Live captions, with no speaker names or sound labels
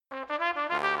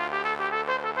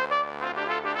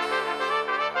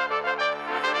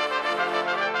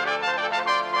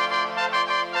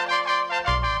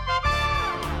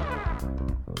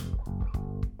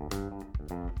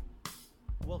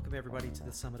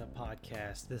the Summit Up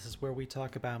Podcast. This is where we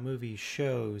talk about movies,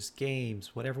 shows,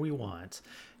 games, whatever we want.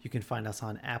 You can find us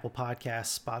on Apple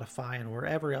Podcasts, Spotify, and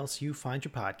wherever else you find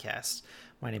your podcasts.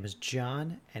 My name is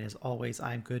John, and as always,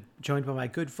 I'm joined by my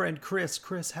good friend Chris.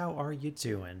 Chris, how are you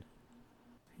doing?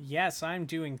 Yes, I'm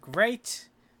doing great.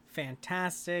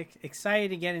 Fantastic. Excited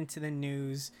to get into the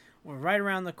news. We're right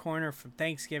around the corner from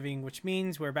Thanksgiving, which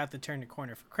means we're about to turn the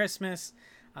corner for Christmas.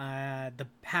 The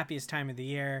happiest time of the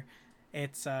year.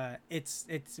 It's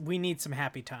we need some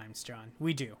happy times, John.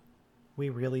 We do. We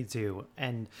really do.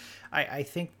 And I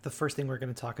think the first thing we're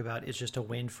going to talk about is just a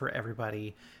win for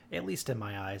everybody, at least in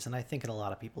my eyes, and I think in a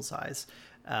lot of people's eyes.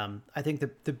 I think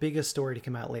the biggest story to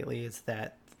come out lately is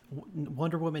that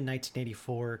Wonder Woman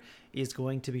 1984 is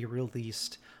going to be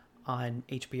released on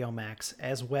HBO Max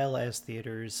as well as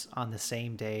theaters on the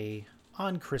same day,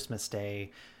 on Christmas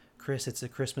Day. Chris, it's a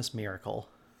Christmas miracle.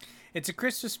 It's a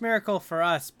Christmas miracle for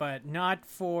us, but not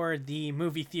for the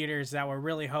movie theaters that were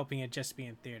really hoping it'd just be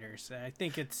in theaters. I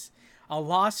think it's a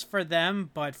loss for them,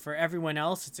 but for everyone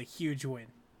else, it's a huge win.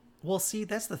 Well, see,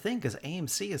 that's the thing, because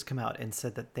AMC has come out and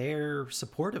said that they're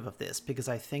supportive of this, because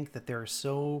I think that there are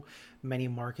so many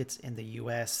markets in the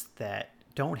U.S. that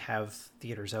don't have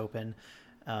theaters open.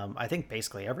 I think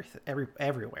basically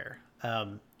everywhere.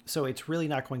 So it's really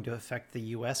not going to affect the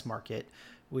U.S. market,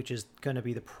 which is going to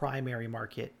be the primary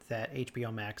market that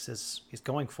HBO Max is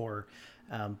going for.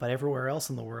 But everywhere else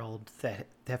in the world that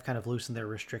have kind of loosened their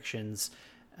restrictions,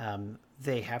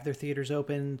 they have their theaters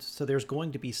open. So there's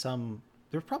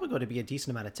probably going to be a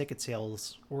decent amount of ticket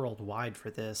sales worldwide for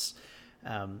this.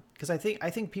 Because I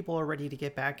think people are ready to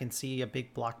get back and see a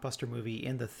big blockbuster movie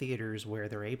in the theaters where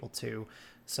they're able to.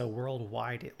 So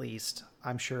worldwide, at least,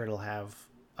 I'm sure it'll have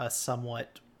a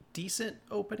somewhat decent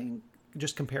opening,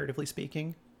 just comparatively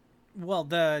speaking. Well,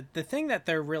 the thing that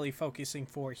they're really focusing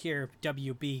for here,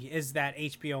 WB, is that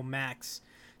HBO Max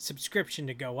subscription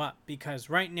to go up, because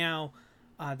right now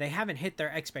they haven't hit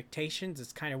their expectations.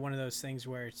 It's kind of one of those things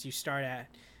where you start at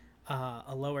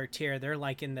a lower tier. They're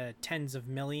like in the tens of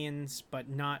millions, but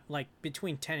not like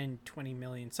between 10 and 20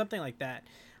 million, something like that.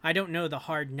 I don't know the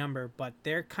hard number, but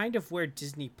they're kind of where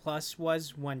Disney Plus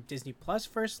was when Disney Plus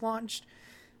first launched.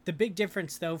 The big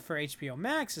difference, though, for HBO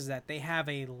Max is that they have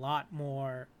a lot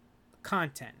more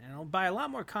content. And by a lot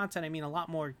more content, I mean a lot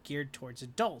more geared towards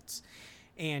adults.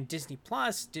 And Disney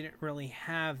Plus didn't really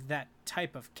have that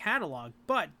type of catalog.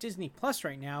 But Disney Plus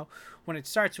right now, when it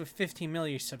starts with 15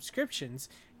 million subscriptions,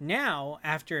 now,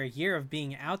 after a year of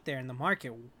being out there in the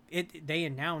market, they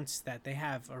announced that they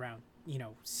have around,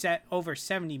 over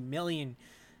 70 million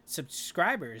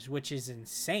subscribers, which is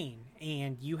insane.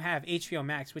 And you have HBO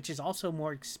Max, which is also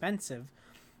more expensive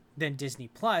than Disney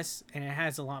Plus, and it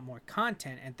has a lot more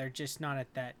content, and they're just not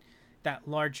at that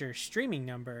larger streaming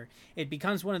number. It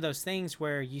becomes one of those things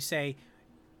where you say,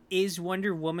 is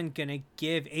Wonder Woman gonna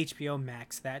give HBO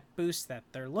Max that boost that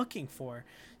they're looking for?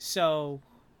 So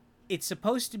it's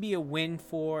supposed to be a win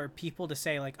for people to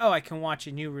say, like, oh, I can watch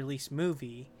a new release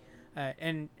movie,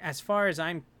 and as far as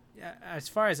I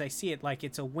see it, like,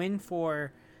 it's a win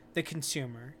for the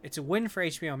consumer. It's a win for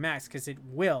HBO Max because it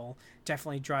will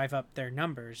definitely drive up their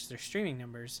numbers, their streaming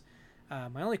numbers.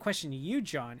 My only question to you,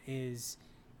 John, is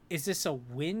this a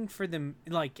win for them?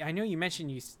 Like, I know you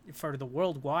mentioned for the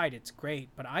worldwide, it's great,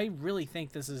 but I really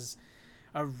think this is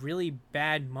a really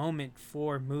bad moment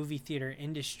for movie theater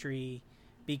industry,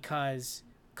 because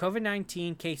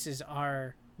COVID-19 cases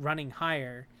are running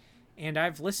higher. And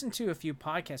I've listened to a few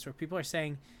podcasts where people are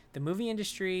saying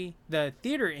the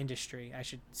theater industry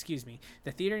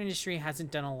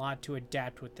hasn't done a lot to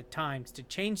adapt with the times, to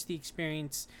change the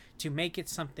experience, to make it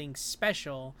something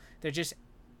special.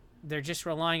 They're just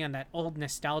relying on that old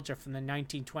nostalgia from the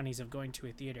 1920s of going to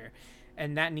a theater,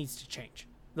 and that needs to change.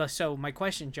 So my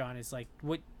question, John, is like,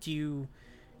 what do you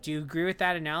agree with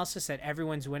that analysis that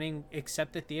everyone's winning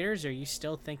except the theaters, or are you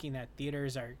still thinking that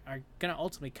theaters are going to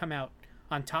ultimately come out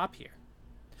on top here?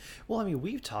 Well, I mean,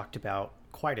 we've talked about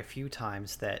quite a few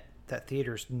times that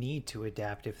theaters need to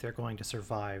adapt if they're going to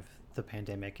survive the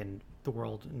pandemic and the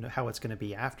world and how it's going to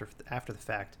be after the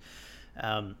fact.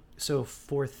 So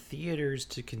for theaters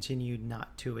to continue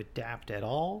not to adapt at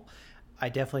all, I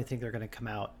definitely think they're going to come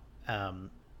out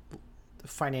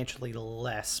financially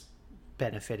less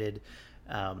benefited,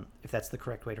 if that's the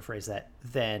correct way to phrase that,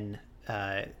 than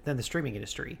the streaming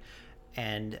industry.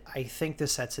 And I think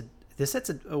this sets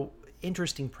a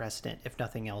interesting precedent, if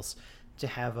nothing else, to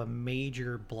have a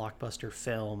major blockbuster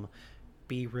film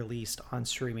be released on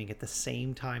streaming at the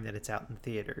same time that it's out in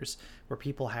theaters, where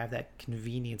people have that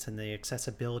convenience and the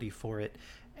accessibility for it.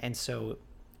 And so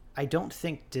I don't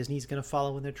think Disney's going to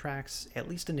follow in their tracks, at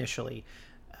least initially.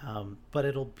 But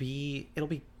it'll be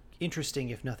interesting,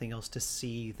 if nothing else, to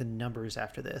see the numbers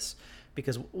after this,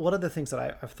 because one of the things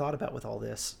that I've thought about with all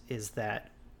this is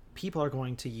that people are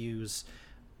going to use,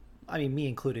 I mean, me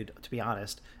included, to be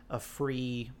honest, a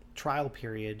free trial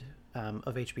period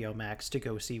of HBO Max to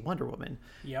go see Wonder Woman.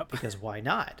 Yep. Because why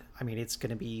not? I mean, it's going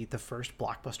to be the first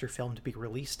blockbuster film to be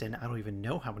released in I don't even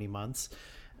know how many months.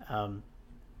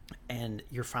 And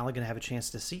you're finally going to have a chance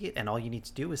to see it. And all you need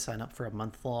to do is sign up for a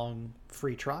month-long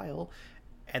free trial.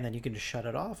 And then you can just shut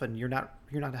it off. And you're not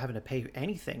having to pay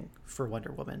anything for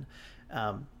Wonder Woman.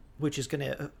 Which is going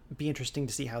to be interesting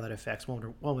to see how that affects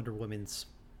Wonder Woman's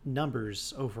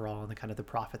numbers overall and the kind of the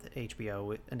profit that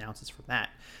HBO announces from that.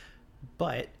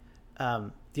 But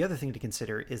the other thing to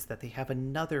consider is that they have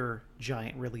another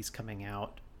giant release coming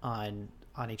out on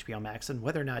HBO Max, and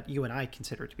whether or not you and I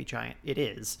consider it to be giant, it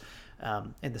is,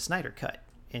 in the Snyder Cut,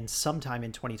 in sometime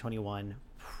in 2021,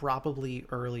 probably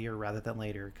earlier rather than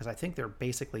later, because I think they're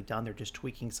basically done. They're just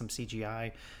tweaking some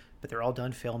CGI, but they're all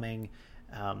done filming.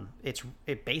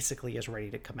 It basically is ready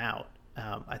to come out.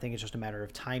 I think it's just a matter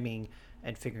of timing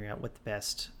and figuring out what the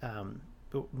best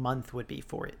month would be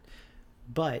for it.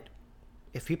 But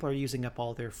if people are using up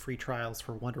all their free trials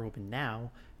for Wonder Woman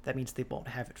now, that means they won't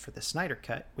have it for the Snyder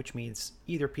Cut, which means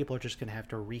either people are just going to have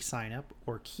to re-sign up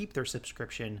or keep their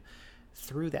subscription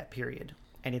through that period.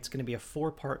 And it's going to be a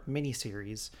 4-part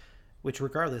miniseries, which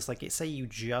regardless, like say you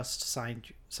just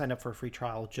signed up for a free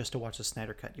trial just to watch the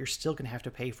Snyder Cut, you're still going to have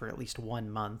to pay for at least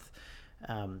 1 month,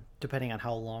 depending on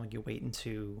how long you wait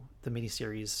into the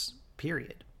miniseries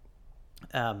period.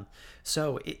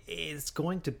 So it's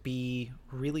going to be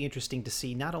really interesting to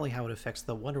see not only how it affects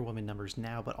the Wonder Woman numbers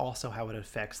now, but also how it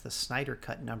affects the Snyder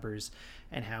Cut numbers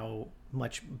and how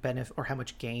much benefit or how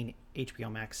much gain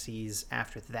HBO Max sees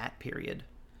after that period.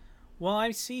 Well,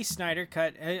 I see Snyder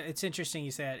Cut. It's interesting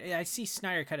you say that. I see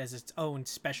Snyder Cut as its own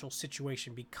special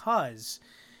situation because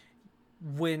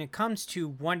when it comes to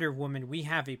Wonder Woman, we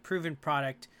have a proven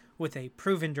product with a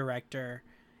proven director,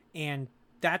 and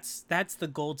that's the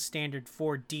gold standard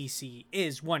for DC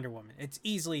is Wonder Woman. It's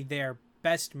easily their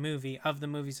best movie of the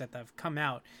movies that have come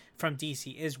out from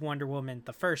DC is Wonder Woman,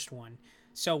 the first one.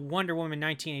 So Wonder Woman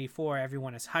 1984,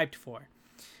 everyone is hyped for.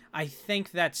 I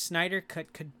think that the Snyder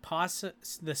Cut could possibly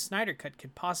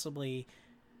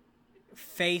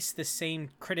face the same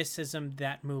criticism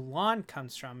that Mulan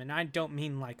comes from, and I don't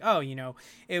mean like,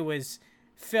 it was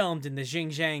filmed in the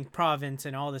Xinjiang province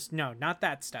and all this. No, not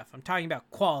that stuff. I'm talking about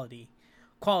quality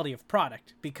of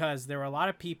product, because there were a lot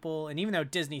of people, and even though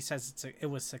Disney says it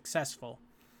was successful,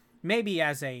 maybe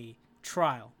as a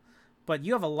trial, but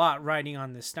you have a lot riding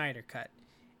on the Snyder Cut.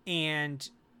 And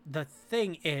the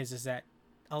thing is that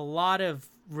a lot of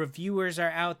reviewers are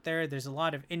out there, there's a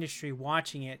lot of industry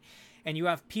watching it, and you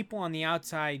have people on the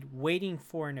outside waiting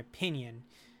for an opinion,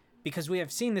 because we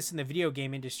have seen this in the video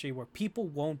game industry where people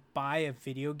won't buy a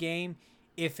video game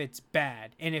if it's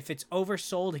bad, and if it's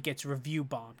oversold, it gets review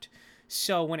bombed.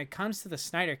 So when it comes to the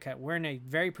Snyder Cut, we're in a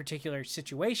very particular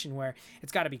situation where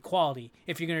it's got to be quality.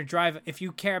 If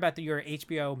you care about your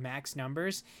HBO Max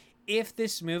numbers, if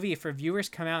reviewers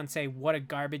come out and say what a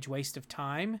garbage waste of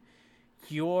time,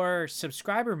 your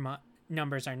subscriber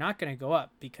numbers are not going to go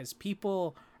up because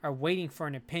people are waiting for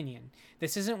an opinion.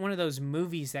 This isn't one of those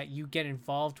movies that you get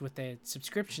involved with a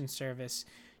subscription service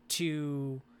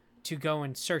to go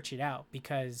and search it out,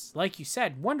 because like you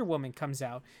said, Wonder Woman comes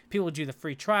out, people do the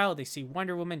free trial, they see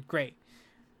Wonder Woman, great.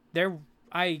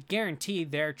 I guarantee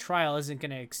their trial isn't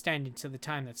going to extend until the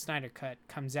time that Snyder Cut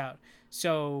comes out.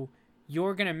 So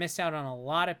you're going to miss out on a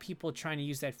lot of people trying to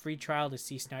use that free trial to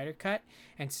see Snyder Cut,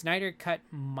 and Snyder Cut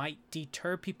might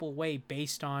deter people away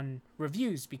based on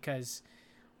reviews, because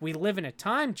we live in a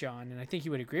time, John, and I think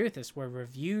you would agree with this, where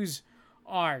reviews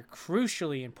are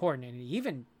crucially important, and it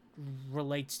even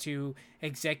relates to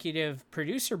executive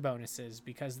producer bonuses,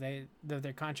 because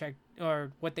their contract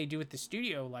or what they do with the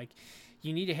studio, like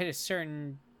you need to hit a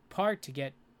certain part to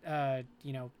get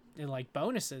like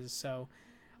bonuses. So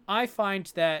I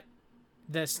find that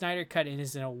the Snyder Cut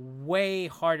is in a way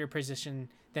harder position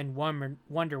than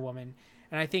Wonder Woman,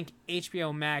 and I think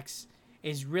HBO Max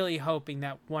is really hoping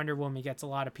that Wonder Woman gets a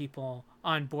lot of people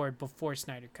on board before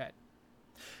Snyder Cut.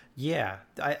 Yeah,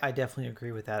 I definitely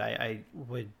agree with that. I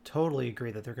would totally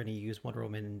agree that they're going to use Wonder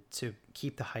Woman to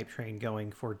keep the hype train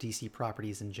going for DC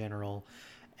properties in general.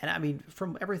 And I mean,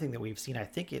 from everything that we've seen, I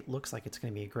think it looks like it's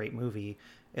going to be a great movie,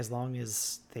 as long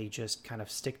as they just kind of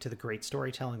stick to the great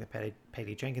storytelling that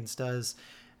Patty Jenkins does,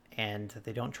 and that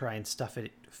they don't try and stuff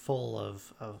it full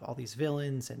of all these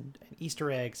villains and Easter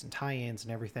eggs and tie-ins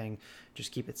and everything.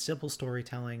 Just keep it simple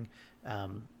storytelling,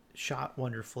 shot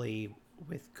wonderfully,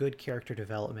 with good character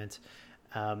development.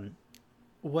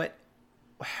 What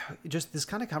just this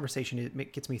kind of conversation,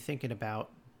 it gets me thinking about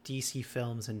DC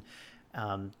films and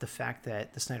the fact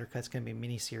that the Snyder Cut's going to be a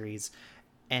miniseries.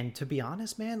 And to be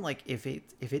honest, man, like if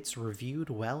it's reviewed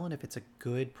well and if it's a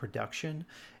good production,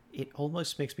 it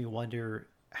almost makes me wonder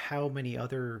how many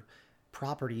other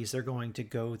properties they're going to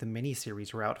go the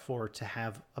miniseries route for to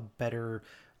have a better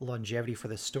longevity for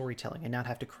the storytelling and not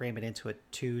have to cram it into a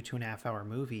 2.5 hour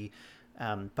movie.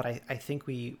 But I think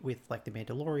we, with like the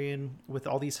Mandalorian, with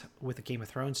all these, with the Game of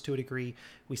Thrones to a degree,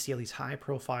 we see all these high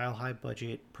profile, high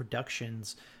budget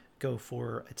productions go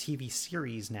for a TV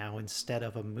series now instead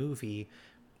of a movie.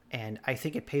 And I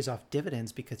think it pays off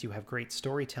dividends because you have great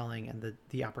storytelling and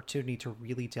the opportunity to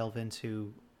really delve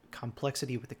into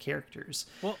complexity with the characters.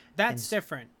 Well, that's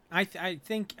different. I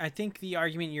think the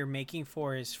argument you're making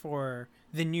for is for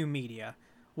the new media,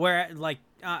 where like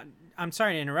I'm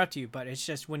sorry to interrupt you, but it's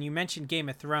just when you mentioned Game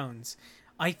of Thrones,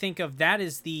 I think of that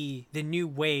as the new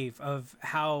wave of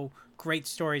how great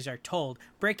stories are told.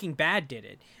 Breaking Bad did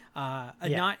it.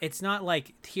 It's not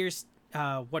like here's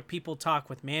what people talk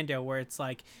with Mando, where it's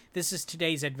like this is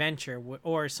today's adventure,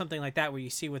 or something like that, where you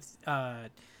see with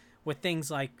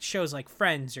things like shows like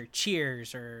Friends or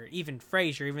Cheers or even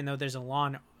Frasier, even though there's a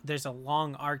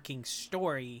long arcing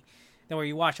story that where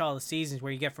you watch all the seasons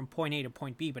where you get from point A to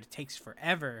point B, but it takes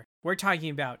forever. We're talking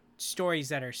about stories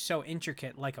that are so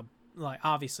intricate, like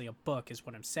obviously a book is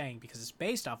what I'm saying because it's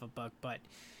based off a book, but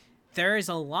there is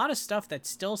a lot of stuff that's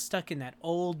still stuck in that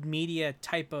old media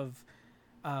type of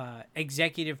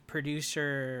executive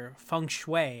producer feng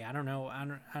shui. I don't know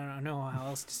how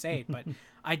else to say it, but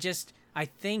I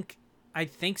think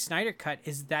Snyder Cut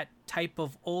is that type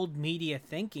of old media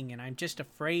thinking, and I'm just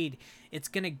afraid it's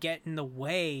gonna get in the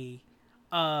way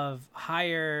of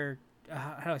higher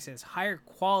higher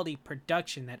quality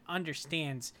production that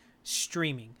understands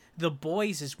streaming. The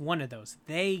Boys is one of those.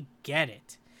 They get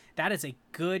it. That is a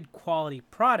good quality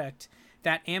product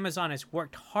that Amazon has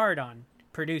worked hard on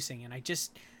producing, and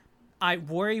I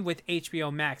worry with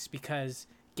HBO Max because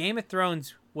Game of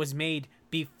Thrones was made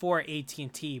before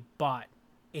AT&T bought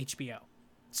HBO.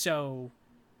 So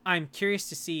I'm curious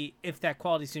to see if that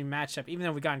quality is going to match up, even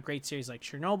though we've gotten great series like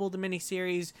Chernobyl, the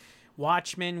miniseries,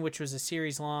 Watchmen, which was a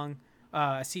season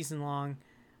long.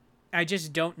 I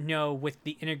just don't know with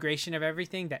the integration of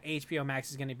everything that HBO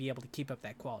Max is going to be able to keep up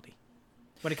that quality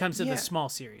when it comes to the small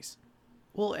series.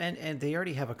 Well, and they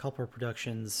already have a couple of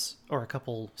productions or a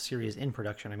couple series in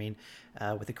production. I mean,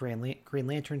 with the Green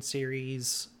Lantern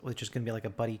series, which is going to be like a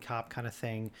buddy cop kind of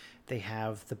thing. They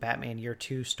have the Batman Year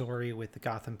 2 story with the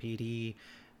Gotham PD.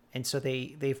 And so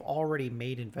they've already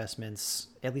made investments,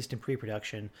 at least in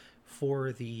pre-production,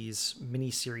 for these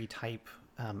miniseries type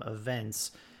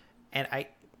events. And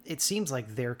it seems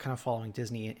like they're kind of following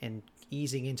Disney and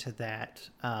easing into that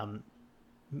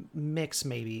mix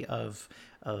maybe of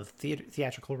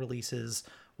theatrical releases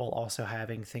while also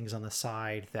having things on the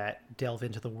side that delve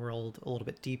into the world a little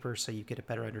bit deeper so you get a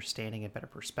better understanding and better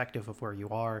perspective of where you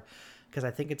are. Because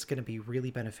I think it's going to be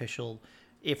really beneficial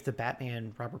if the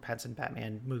Robert Pattinson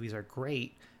Batman movies are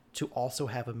great to also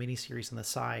have a miniseries on the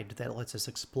side that lets us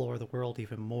explore the world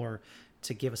even more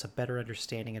to give us a better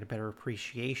understanding and a better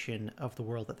appreciation of the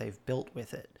world that they've built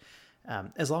with it.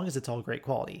 As long as it's all great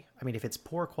quality. I mean, if it's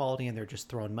poor quality and they're just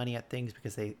throwing money at things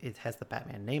because it has the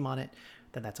Batman name on it,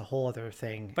 then that's a whole other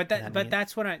thing. But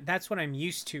that's what I'm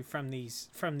used to from these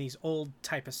old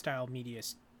type of style media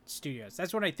studios.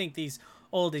 That's what I think these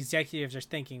old executives are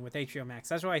thinking with HBO Max.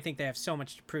 That's why I think they have so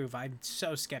much to prove. I'm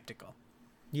so skeptical.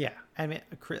 Yeah, I mean,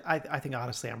 I think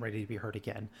honestly, I'm ready to be hurt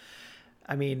again.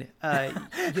 I mean,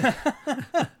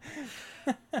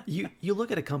 you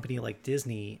look at a company like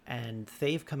Disney, and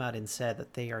they've come out and said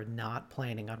that they are not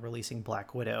planning on releasing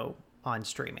Black Widow on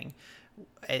streaming,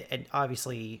 and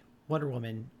obviously Wonder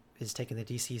Woman is taking the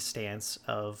DC stance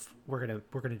of we're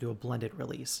gonna do a blended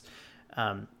release,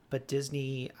 but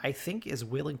Disney I think is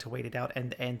willing to wait it out,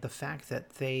 and the fact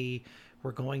that they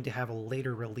were going to have a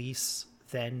later release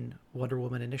than Wonder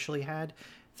Woman initially had,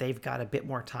 they've got a bit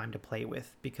more time to play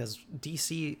with because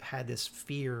DC had this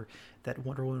fear that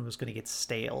Wonder Woman was going to get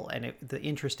stale and the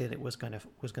interest in it was going to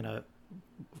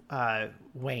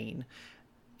wane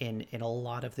in a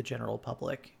lot of the general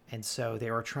public, and so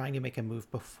they were trying to make a move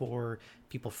before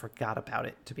people forgot about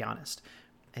it, to be honest.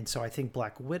 And so I think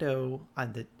Black Widow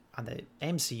on the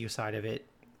MCU side of it,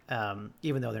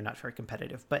 even though they're not very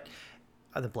competitive, but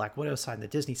on the Black Widow side and the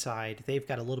Disney side, they've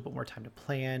got a little bit more time to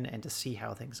plan and to see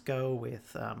how things go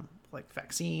with like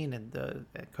vaccine and the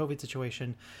COVID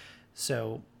situation.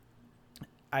 So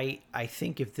I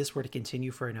think if this were to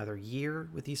continue for another year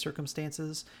with these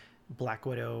circumstances, Black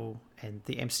Widow and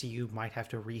the MCU might have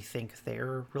to rethink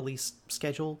their release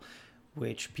schedule,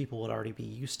 which people would already be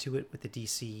used to it with the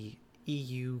DC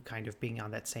EU kind of being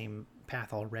on that same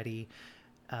path already.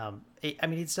 I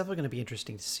mean, it's definitely going to be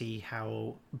interesting to see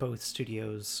how both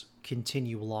studios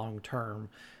continue long term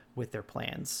with their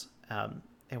plans.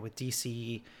 And with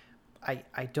DC,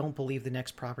 I don't believe the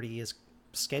next property is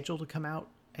scheduled to come out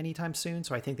anytime soon,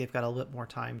 so I think they've got a little bit more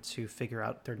time to figure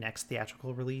out their next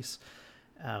theatrical release.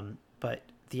 But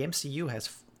the MCU has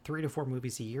 3 to 4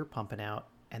 movies a year pumping out,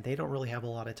 and they don't really have a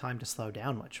lot of time to slow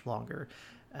down much longer.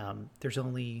 There's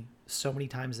only so many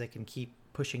times they can keep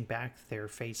pushing back their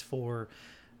Phase 4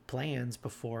 plans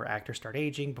before actors start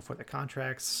aging, before the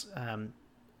contracts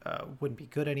wouldn't be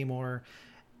good anymore.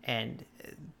 And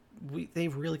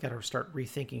they've really got to start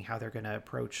rethinking how they're going to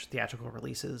approach theatrical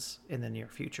releases in the near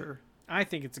future. I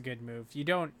think it's a good move. You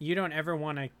don't ever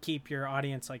want to keep your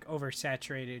audience like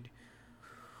oversaturated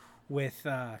with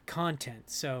content.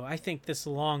 So I think this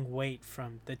long wait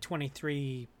from the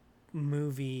 23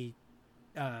 movie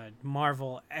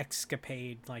Marvel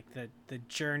escapade, like the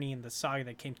journey and the saga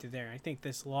that came through there, I think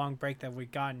this long break that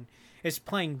we've gotten is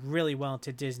playing really well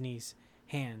into Disney's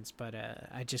hands. But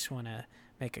I just want to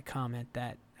make a comment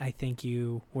that I think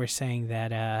you were saying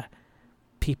that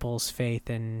people's faith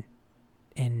in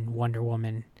Wonder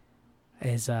Woman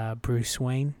is Bruce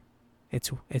Wayne.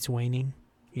 It's waning.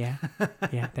 Yeah,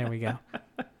 yeah. There we go.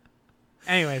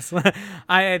 Anyways,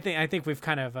 I think we've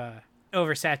kind of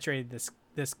oversaturated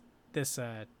this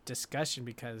discussion,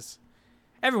 because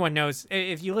everyone knows,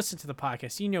 if you listen to the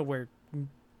podcast, you know where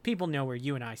people know where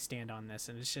you and I stand on this,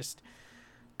 and it's just,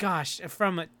 gosh,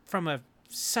 from a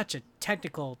such a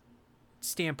technical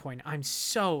standpoint, I'm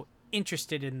so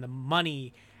interested in the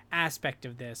money aspect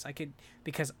of this.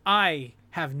 Because I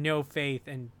have no faith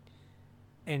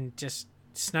in just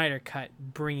Snyder Cut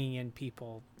bringing in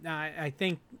people. I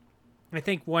think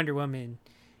Wonder Woman,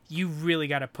 you really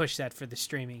got to push that for the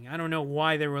streaming. I don't know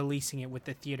why they're releasing it with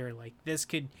the theater. Like this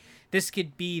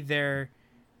could be their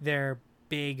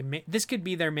big, this could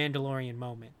be their Mandalorian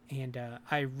moment, and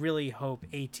I really hope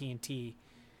AT&T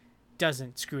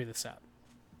doesn't screw this up.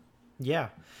 Yeah,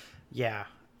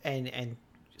 and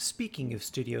speaking of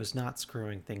studios not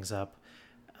screwing things up,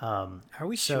 are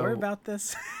we sure about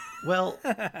this? Well,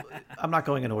 I'm not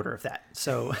going in order of that.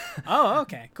 So, oh,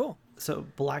 okay, cool. So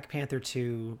Black Panther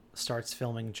 2 starts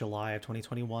filming July of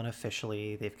 2021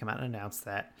 officially. They've come out and announced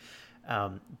that.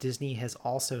 Disney has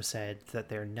also said that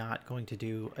they're not going to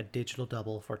do a digital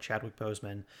double for Chadwick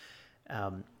Boseman.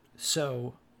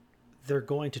 So they're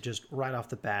going to just right off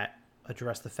the bat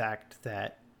address the fact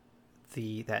that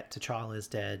that T'Challa is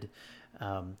dead,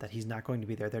 that he's not going to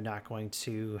be there. They're not going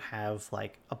to have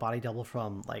like a body double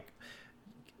from like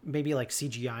maybe like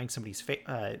CGIing somebody's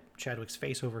Chadwick's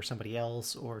face over somebody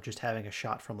else, or just having a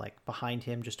shot from like behind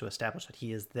him just to establish that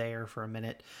he is there for a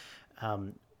minute.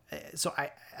 So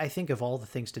I think of all the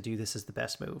things to do, this is the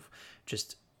best move.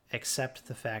 Just accept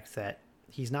the fact that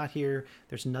he's not here.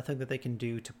 There's nothing that they can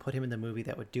do to put him in the movie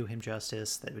that would do him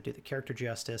justice, that would do the character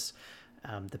justice.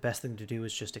 The best thing to do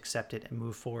is just accept it and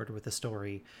move forward with the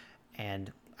story.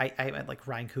 And I like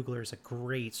Ryan Coogler is a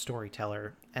great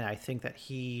storyteller, and I think that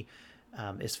he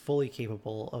is fully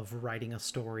capable of writing a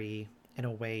story in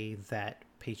a way that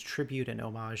pays tribute and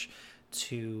homage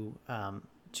to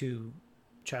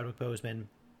Chadwick Boseman,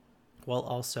 while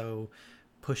also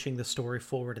pushing the story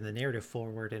forward and the narrative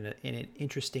forward in an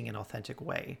interesting and authentic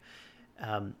way.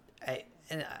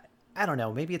 I don't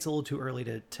know, maybe it's a little too early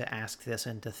to ask this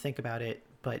and to think about it,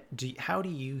 but how do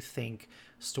you think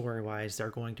story-wise they're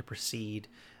going to proceed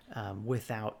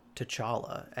without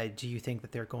T'Challa? Do you think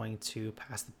that they're going to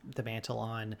pass the mantle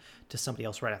on to somebody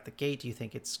else right out the gate? Do you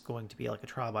think it's going to be like a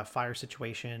trial by fire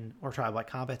situation or trial by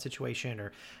combat situation?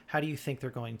 Or how do you think they're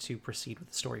going to proceed with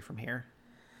the story from here?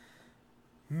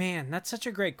 Man, that's such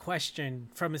a great question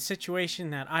from a situation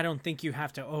that I don't think you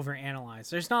have to overanalyze.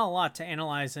 There's not a lot to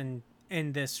analyze in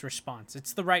this response.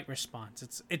 It's the right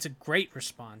response. It's a great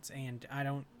response, and I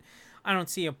don't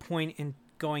see a point in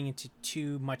going into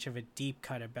too much of a deep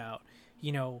cut about,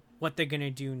 what they're going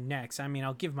to do next. I mean,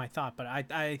 I'll give my thought, but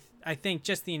I think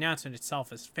just the announcement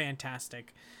itself is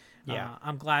fantastic. Yeah.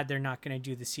 I'm glad they're not going to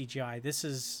do the CGI. This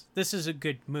is a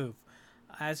good move.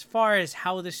 As far as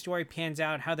how the story pans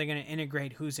out, how they're going to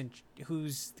integrate who's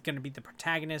going to be the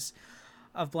protagonist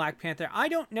of Black Panther, I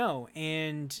don't know.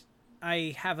 And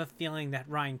I have a feeling that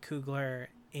Ryan Coogler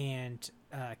and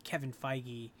Kevin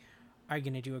Feige are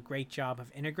going to do a great job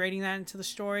of integrating that into the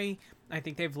story. I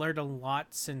think they've learned a lot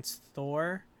since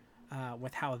Thor,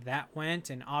 with how that went,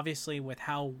 and obviously with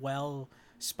how well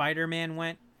Spider-Man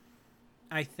went.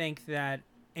 I think that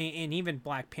and even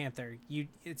Black Panther,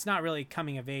 it's not really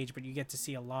coming of age, but you get to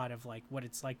see a lot of like what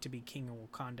it's like to be king of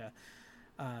Wakanda,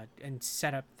 and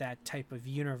set up that type of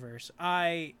universe.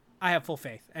 I have full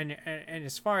faith, and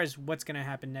as far as what's going to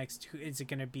happen next, is it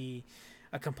going to be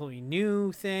a completely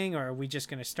new thing, or are we just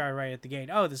going to start right at the gate?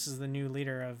 Oh, this is the new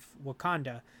leader of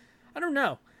Wakanda. I don't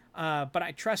know, but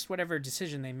I trust whatever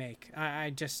decision they make. I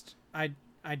just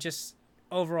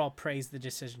overall praise the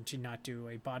decision to not do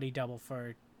a body double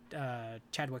for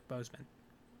Chadwick Boseman.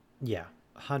 Yeah,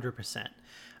 100%.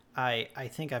 I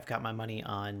think I've got my money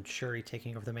on Shuri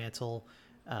taking over the mantle,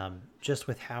 just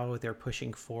with how they're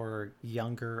pushing for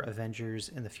younger Avengers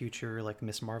in the future, like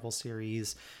Miss Marvel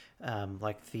series,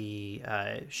 like the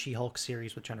She-Hulk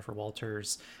series with Jennifer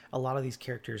Walters. A lot of these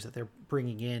characters that they're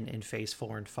bringing in Phase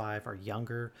 4 and 5 are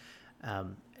younger.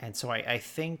 And so I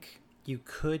think you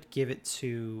could give it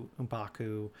to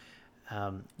M'Baku.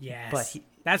 Yes, but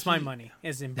that's my money,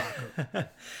 is M'Baku.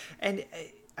 And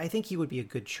I think he would be a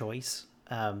good choice.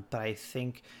 But I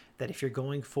think that if you're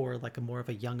going for like a more of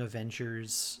a young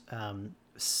Avengers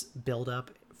build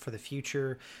up for the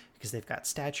future, because they've got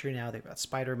Stature now, they've got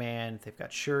Spider-Man, they've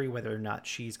got Shuri, whether or not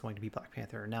she's going to be Black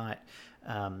Panther or not.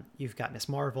 You've got Miss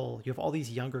Marvel. You have all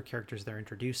these younger characters they're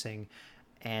introducing,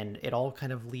 and it all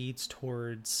kind of leads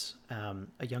towards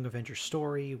a young Avengers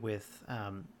story with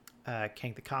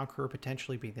Kang the Conqueror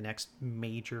potentially being the next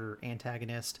major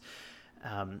antagonist.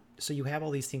 So you have all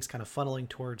these things kind of funneling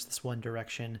towards this one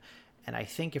direction. And I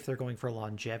think if they're going for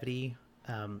longevity,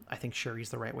 I think Shuri's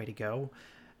the right way to go.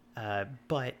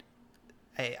 But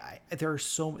there are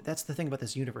that's the thing about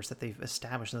this universe that they've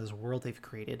established, and this world they've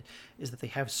created, is that they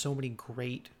have so many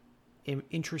great,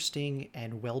 interesting,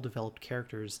 and well-developed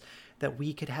characters that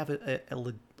we could have a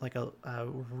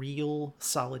real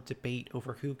solid debate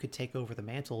over who could take over the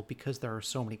mantle, because there are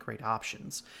so many great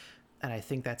options. And I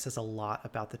think that says a lot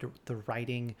about the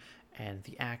writing and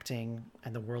the acting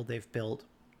and the world they've built,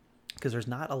 because there's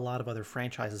not a lot of other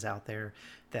franchises out there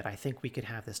that I think we could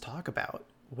have this talk about,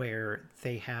 where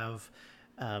they have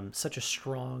such a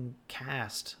strong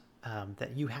cast,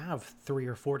 that you have 3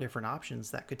 or 4 different options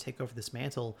that could take over this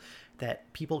mantle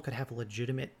that people could have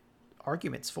legitimate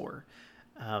arguments for.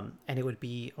 And it would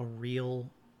be a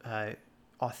real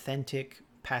authentic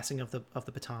passing of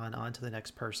the baton on to the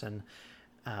next person.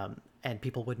 And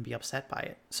people wouldn't be upset by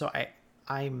it. So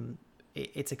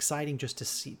it's exciting just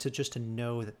to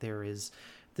know that there is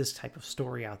this type of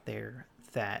story out there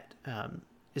that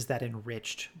is that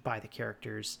enriched by the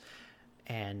characters,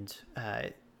 and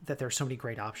that there's so many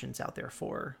great options out there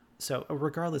for. So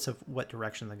regardless of what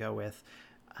direction they go with,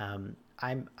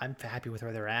 I'm happy with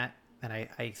where they're at, and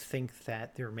I think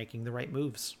that they're making the right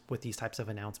moves with these types of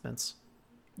announcements.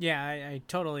 Yeah, I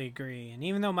totally agree. And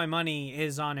even though my money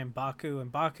is on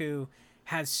M'Baku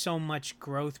has so much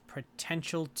growth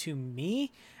potential to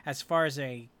me as far as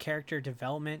a character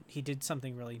development. He did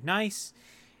something really nice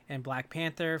in Black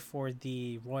Panther for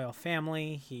the royal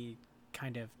family. He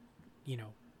kind of,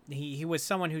 he was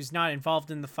someone who's not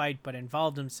involved in the fight, but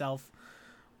involved himself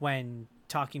when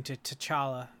talking to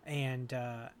T'Challa. And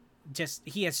just,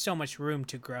 he has so much room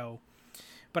to grow.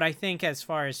 But I think as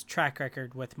far as track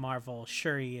record with Marvel,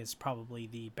 Shuri is probably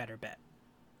the better bet.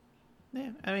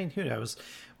 Yeah, I mean, who knows?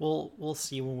 We'll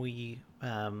see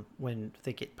when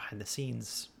they get behind the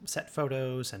scenes set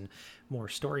photos and more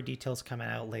story details come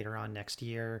out later on next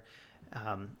year.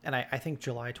 And I think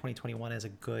July 2021 is a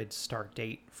good start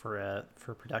date for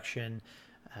production.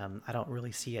 I don't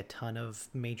really see a ton of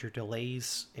major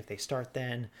delays if they start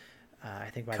then. I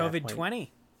think by COVID that point,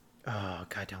 20. Oh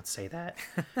God, don't say that.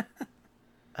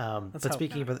 But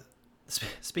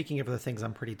speaking of the things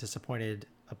I'm pretty disappointed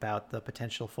about the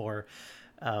potential for,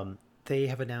 they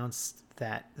have announced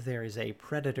that there is a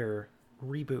Predator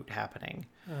reboot happening.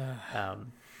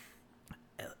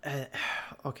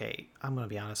 Okay, I'm gonna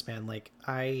be honest, man. Like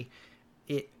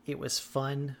it was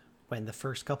fun when the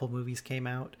first couple movies came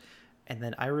out, and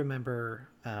then I remember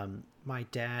my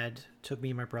dad took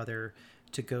me and my brother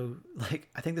to go. Like,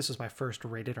 I think this was my first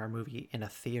rated R movie in a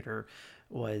theater.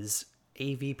 Was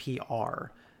AVPR,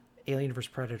 Alien vs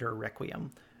Predator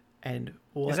Requiem. And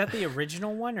is that the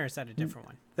original one, or is that a different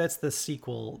one? That's the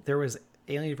sequel. There was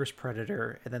Alien vs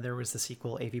Predator, and then there was the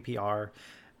sequel AVPR.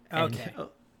 And okay.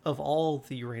 Of all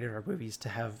the rated R movies to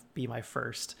have be my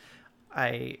first,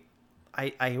 I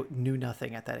knew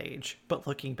nothing at that age, but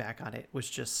looking back on it was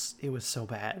so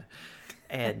bad.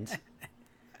 And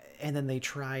and then they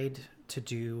tried to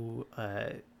do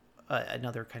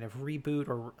another kind of reboot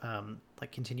or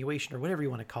like continuation or whatever you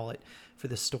want to call it for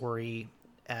the story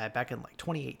back in like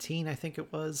 2018, I think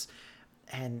it was.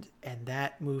 and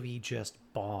that movie just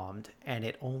bombed, and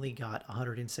it only got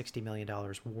 $160 million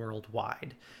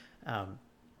worldwide. Um,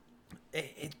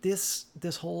 this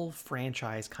whole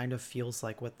franchise kind of feels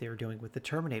like what they're doing with the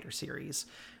Terminator series,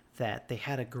 that they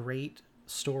had a great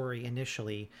story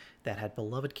initially that had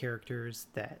beloved characters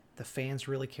that the fans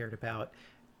really cared about,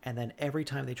 and then every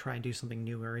time they try and do something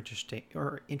new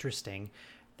or interesting,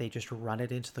 they just run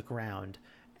it into the ground,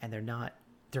 and they're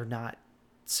not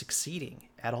succeeding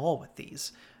at all with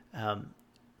these.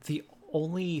 The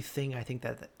only thing I think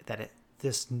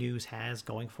this news has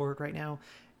going for it right now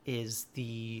is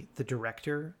the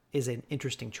director is an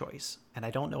interesting choice, and I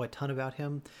don't know a ton about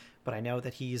him, but I know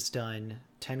that he's done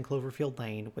 10 Cloverfield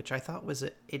Lane, which I thought was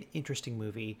an interesting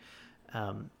movie,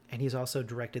 and he's also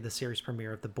directed the series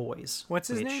premiere of The Boys. What's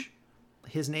his name?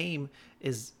 His name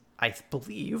is, I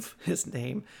believe, his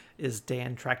name is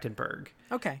Dan Trachtenberg.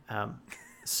 Okay.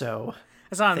 So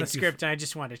I saw it on the script, and I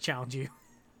just wanted to challenge you.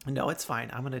 No, it's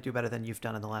fine. I'm going to do better than you've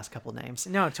done in the last couple names.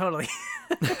 No, totally.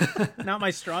 Not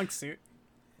my strong suit.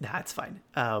 Nah, it's fine.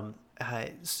 I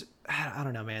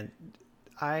don't know, man.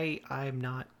 I'm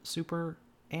not super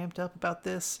amped up about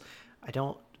this.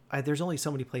 There's only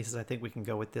so many places I think we can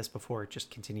go with this before it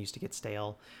just continues to get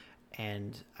stale.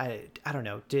 And I don't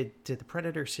know. Did the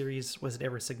Predator series, was it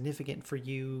ever significant for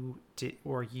you?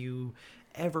 Were you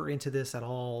ever into this at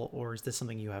all, or is this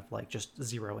something you have like just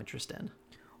zero interest in?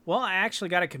 Well, I actually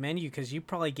got to commend you because you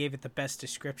probably gave it the best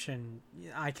description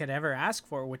I could ever ask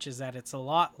for, which is that it's a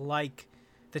lot like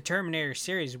the Terminator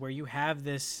series, where you have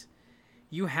this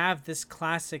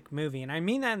classic movie. And I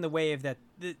mean that in the way of that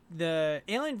the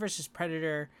Alien versus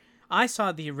Predator, I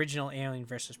saw the original Alien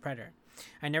versus Predator.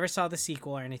 I never saw the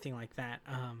sequel or anything like that.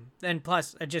 And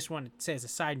plus, I just wanted to say as a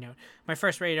side note, my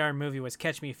first rated R movie was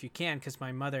Catch Me If You Can because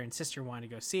my mother and sister wanted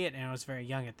to go see it, and I was very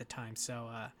young at the time. So,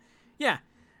 yeah,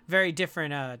 very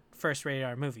different first rated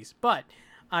R movies. But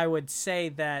I would say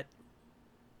that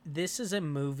this is a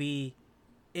movie.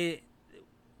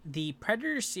 The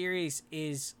Predator series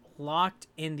is locked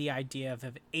in the idea of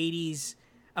an 80s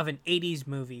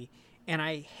movie, and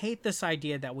I hate this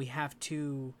idea that we have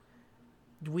to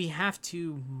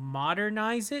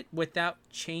modernize it without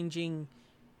changing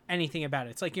anything about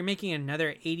it. It's like you're making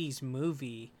another 80s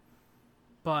movie,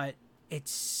 but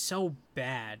it's so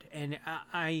bad, and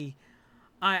I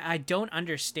don't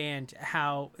understand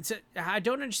how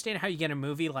you get a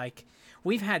movie like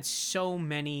we've had so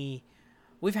many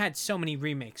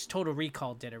remakes. Total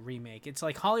Recall did a remake. It's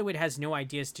like Hollywood has no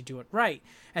ideas to do it right.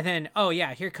 And then, oh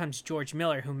yeah, here comes George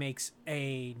Miller, who makes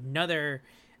another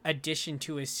addition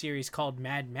to his series called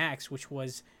Mad Max, which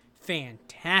was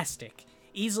fantastic.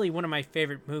 Easily one of my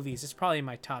favorite movies. It's probably in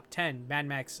my top 10, Mad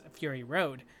Max Fury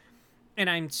Road. And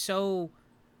I'm so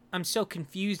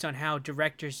confused on how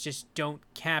directors just don't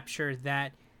capture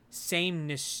that same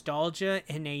nostalgia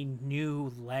in a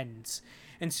new lens.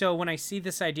 And so when I see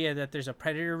this idea that there's a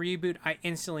Predator reboot, I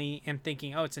instantly am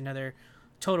thinking, oh, it's another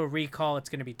Total Recall. It's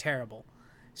going to be terrible.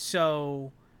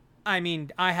 So, I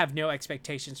mean, I have no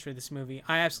expectations for this movie.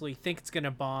 I absolutely think it's going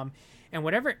to bomb. And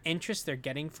whatever interest they're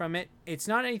getting from it, it's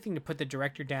not anything to put the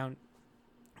director down.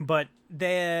 But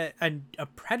a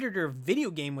Predator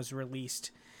video game was released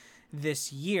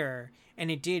this year, and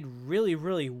it did really,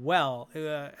 really well.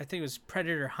 I think it was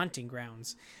Predator Hunting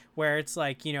Grounds, where it's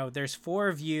like, there's 4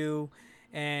 of you,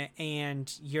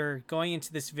 and you're going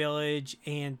into this village,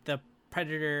 and the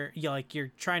Predator,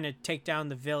 you're trying to take down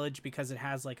the village because it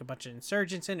has like a bunch of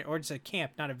insurgents in it, or it's a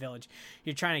camp, not a village.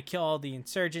 You're trying to kill all the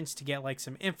insurgents to get like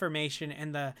some information,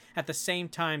 and at the same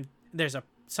time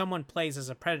someone plays as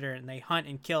a Predator, and they hunt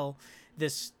and kill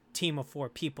this team of 4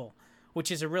 people,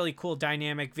 which is a really cool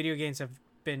dynamic. Video games have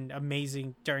been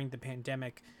amazing during the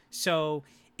pandemic. So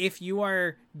if you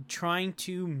are trying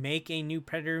to make a new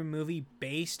Predator movie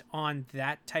based on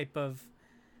that type of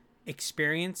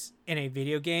experience in a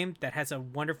video game that has a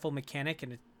wonderful mechanic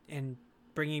and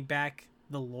bringing back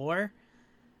the lore,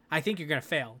 I think you're going to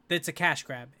fail. It's a cash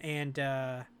grab. And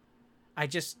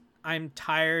I'm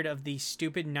tired of these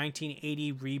stupid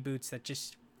 1980 reboots that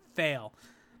just fail.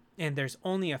 And there's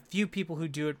only a few people who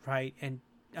do it right. And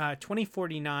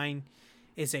 2049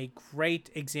 is a great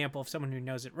example of someone who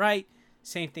knows it right.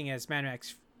 Same thing as Mad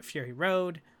Max Fury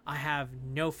Road. I have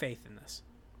no faith in this.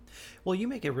 Well, you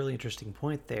make a really interesting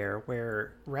point there,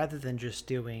 where rather than just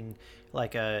doing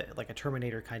like a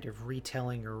Terminator kind of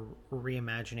retelling or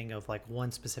reimagining of like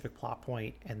one specific plot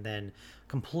point and then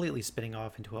completely spinning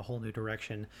off into a whole new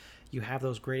direction, you have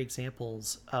those great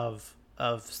examples of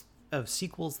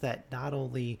sequels that not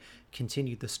only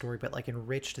continued the story but like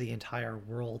enriched the entire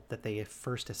world that they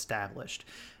first established.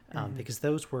 because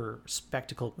those were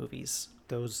spectacle movies.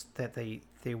 Those that they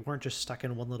weren't just stuck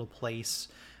in one little place,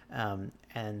 and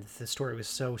the story was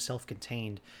so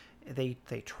self-contained. They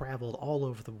traveled all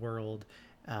over the world.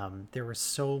 There was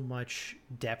so much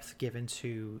depth given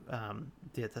to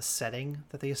the setting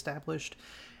that they established,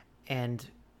 and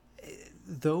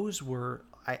those were,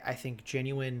 I think,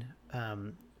 genuine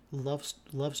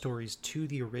love stories to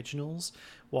the originals,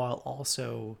 while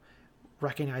also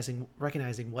recognizing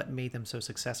what made them so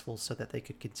successful, so that they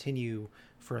could continue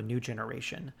for a new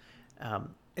generation.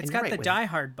 It's got the Die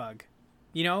Hard bug,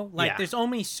 Yeah. there's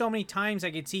only so many times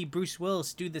I could see Bruce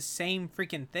Willis do the same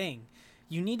freaking thing.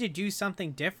 You need to do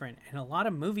something different, and a lot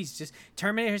of movies just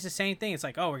Terminator's the same thing. It's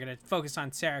like, oh, we're gonna focus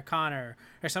on Sarah Connor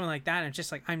or something like that, and it's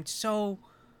just like, I'm so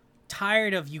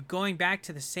tired of you going back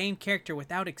to the same character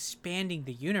without expanding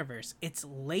the universe. It's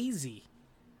lazy.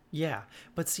 Yeah,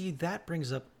 but see, that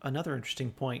brings up another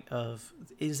interesting point of,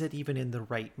 is it even in the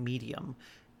right medium?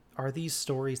 Are these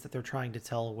stories that they're trying to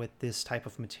tell with this type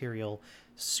of material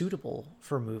suitable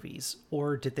for movies,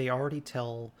 or did they already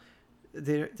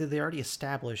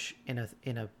establish in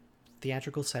a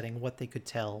theatrical setting what they could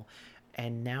tell,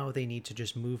 and now they need to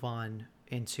just move on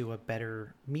into a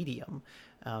better medium?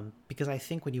 Because I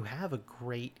think when you have a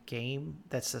great game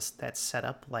that's set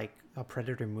up like a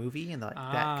Predator movie and that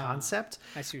concept,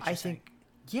 I see what you're saying. think,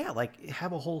 yeah, like,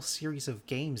 have a whole series of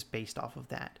games based off of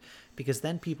that, because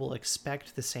then people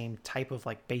expect the same type of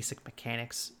like basic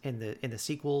mechanics in the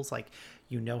sequels. Like,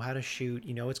 how to shoot,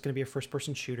 it's going to be a first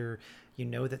person shooter,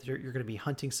 that you're going to be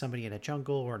hunting somebody in a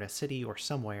jungle or in a city or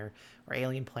somewhere, or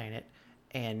alien planet.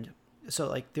 And so,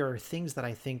 like, there are things that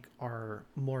I think are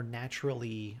more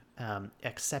naturally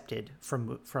accepted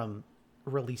from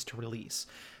release to release.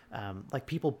 Like,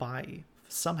 people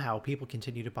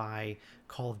continue to buy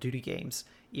Call of Duty games,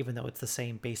 even though it's the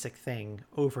same basic thing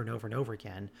over and over and over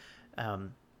again.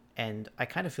 And I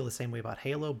kind of feel the same way about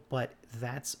Halo, but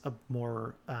that's a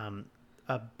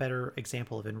better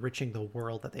example of enriching the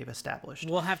world that they've established.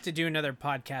 We'll have to do another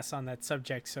podcast on that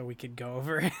subject so we could go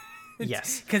over it.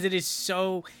 Yes, because it is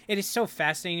so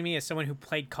fascinating to me as someone who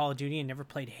played Call of Duty and never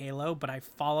played Halo, but I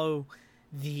follow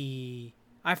the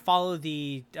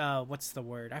what's the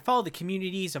word? I follow the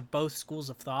communities of both schools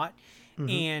of thought,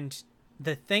 and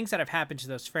the things that have happened to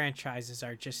those franchises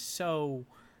are just so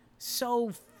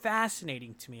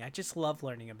fascinating to me. I just love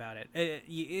learning about it.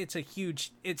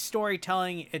 It's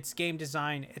storytelling, it's game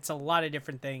design, it's a lot of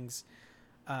different things.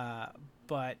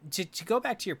 But to go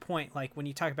back to your point, like when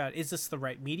you talk about, is this the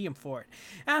right medium for it?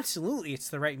 Absolutely, it's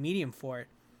the right medium for it.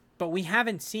 But we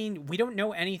don't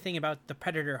know anything about the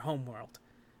Predator homeworld.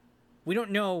 We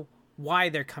don't know why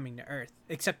they're coming to Earth,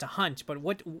 except to hunt. But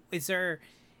what is there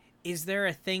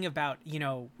a thing about,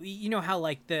 how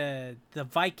like the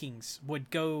Vikings would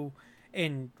go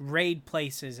and raid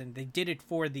places, and they did it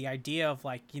for the idea of,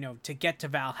 like, to get to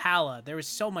Valhalla. There was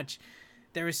so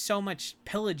much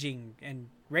pillaging and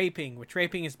raping, which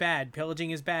raping is bad,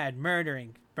 pillaging is bad,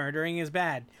 murdering is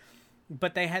bad.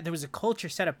 But there was a culture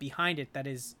set up behind it that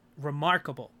is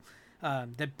remarkable.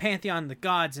 The pantheon, the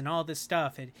gods, and all this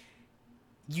stuff. And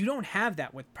you don't have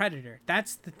that with Predator.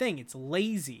 That's the thing. It's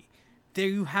lazy. There,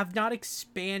 you have not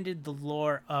expanded the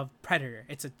lore of Predator.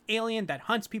 It's an alien that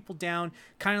hunts people down,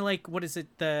 kind of like, what is it,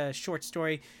 the short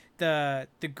story, the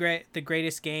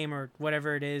Greatest Game, or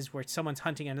whatever it is, where someone's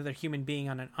hunting another human being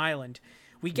on an island.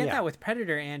 We get that with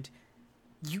Predator, and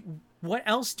what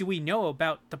else do we know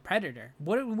about the Predator?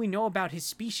 What do we know about his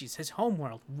species, his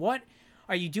homeworld? What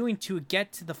are you doing to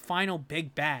get to the final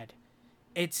big bad?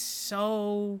 It's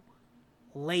so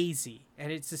lazy.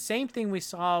 And it's the same thing we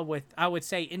saw with, I would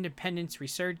say, Independence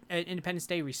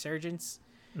Day Resurgence,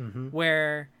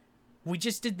 where we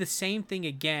just did the same thing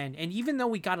again. And even though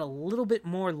we got a little bit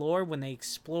more lore when they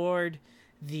explored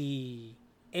the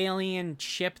alien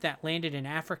ship that landed in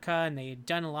Africa, and they had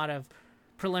done a lot of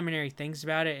preliminary things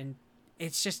about it, and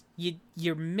it's just,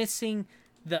 you're missing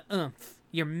the oomph.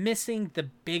 You're missing the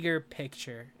bigger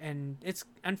picture, and it's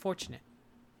unfortunate.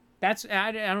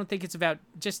 I don't think it's about,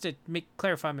 just to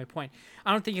clarify my point,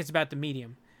 I don't think it's about the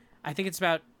medium. I think it's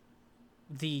about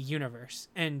the universe,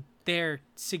 and they're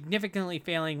significantly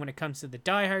failing when it comes to the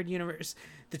Die Hard universe,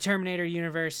 the Terminator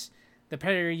universe, the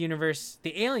Predator universe,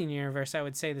 the Alien universe. I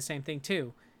would say the same thing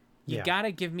too. You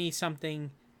gotta give me something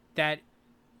that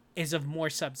is of more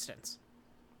substance.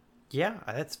 Yeah,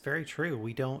 that's very true.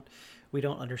 We don't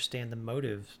understand the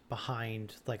motive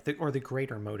behind, like, the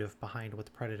greater motive behind what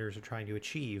the Predators are trying to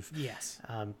achieve. Yes.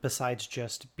 Besides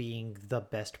just being the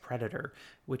best Predator,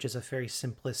 which is a very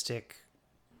simplistic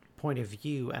point of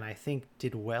view, and I think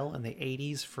did well in the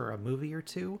 80s for a movie or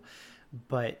two.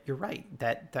 But you're right,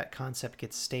 that concept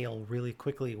gets stale really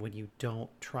quickly when you don't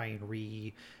try and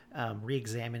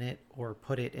re-examine it or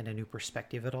put it in a new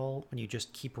perspective at all. When you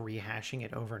just keep rehashing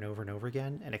it over and over and over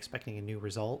again and expecting a new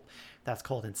result, that's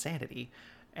called insanity,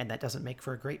 and that doesn't make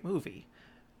for a great movie.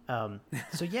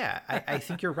 So yeah, I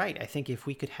think you're right. I think if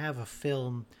we could have a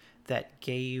film that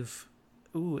gave,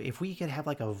 if we could have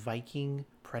like a Viking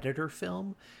Predator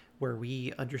film where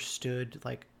we understood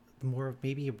like more,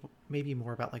 maybe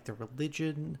more about like the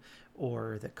religion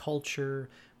or the culture,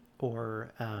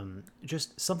 or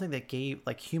just something that gave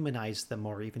like humanized them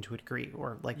more, even to a degree,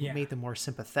 or like Yeah. made them more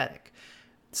sympathetic.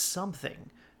 Something.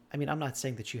 I mean, I'm not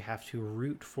saying that you have to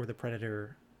root for the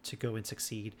Predator to go and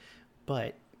succeed,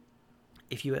 but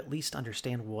if you at least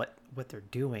understand what they're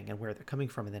doing and where they're coming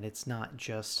from, and then it's not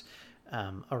just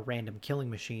a random killing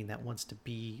machine that wants to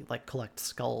be like collect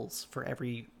skulls for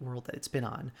every world that it's been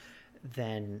on,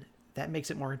 then that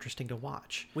makes it more interesting to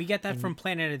watch. We get that And from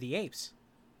Planet of the Apes.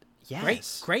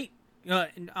 yes, Great.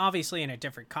 Obviously in a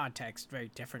different context,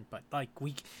 very different, but like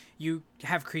you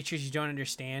have creatures you don't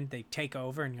understand, they take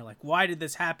over, and you're like, why did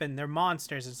this happen? They're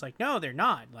monsters. It's like, no, they're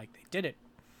not. Like, they did it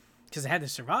because they had to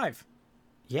survive.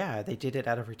 yeah, they did it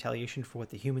out of retaliation for what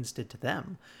the humans did to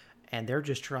them, and they're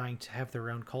just trying to have their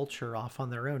own culture off on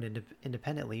their own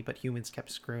independently, but humans kept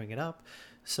screwing it up.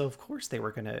 So of course they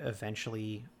were going to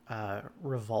eventually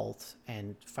revolt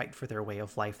and fight for their way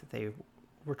of life that they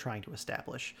were trying to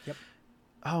establish. Yep.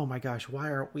 Oh my gosh, why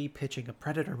aren't we pitching a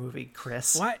Predator movie,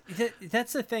 Chris? What?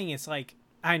 That's the thing. It's like,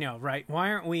 I know, right?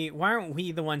 Why aren't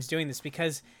we the ones doing this?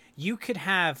 Because you could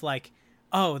have like,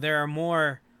 oh,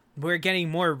 we're getting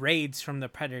more raids from the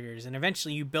predators, and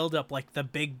eventually you build up like the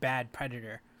big bad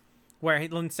predator, where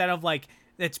instead of like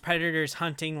it's predators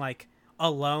hunting like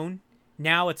alone,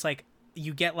 now it's like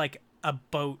you get like a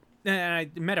boat, a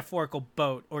metaphorical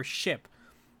boat or ship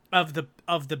of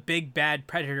the big bad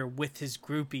predator with his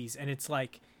groupies, and it's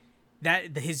like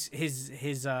that his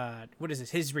what is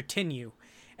this, his retinue,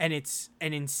 and it's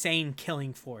an insane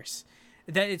killing force.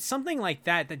 That it's something like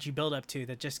that you build up to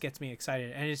that just gets me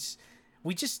excited, and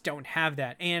we just don't have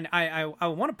that. And I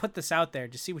want to put this out there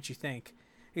to see what you think.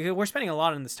 We're spending a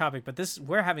lot on this topic, but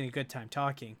we're having a good time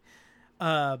talking.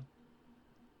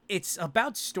 It's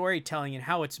about storytelling and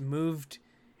how it's moved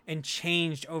and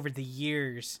changed over the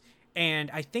years.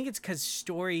 And I think it's because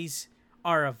stories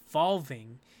are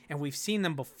evolving, and we've seen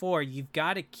them before. It's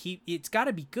got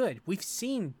to be good. We've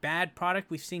seen bad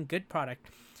product, we've seen good product.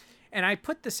 And I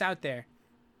put this out there.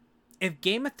 If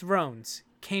Game of Thrones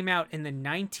came out in the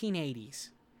 1980s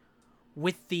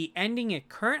with the ending it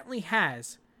currently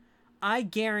has, I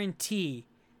guarantee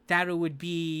that it would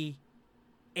be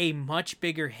a much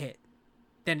bigger hit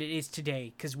than it is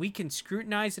today, because we can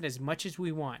scrutinize it as much as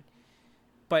we want.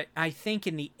 But I think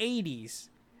in the 80s,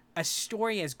 a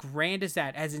story as grand as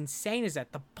that, as insane as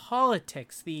that, the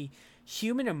politics, the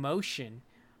human emotion,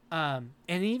 and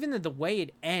even the way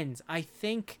it ends, I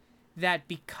think that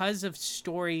because of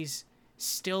stories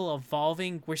still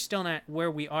evolving, we're still not where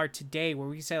we are today, where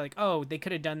we can say like, oh, they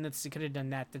could have done this, they could have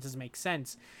done that. That doesn't make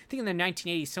sense. I think in the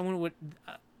 1980s,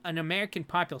 an American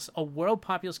populace, a world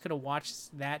populace could have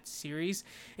watched that series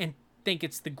and think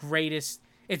it's the greatest.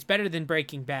 It's better than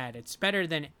Breaking Bad. It's better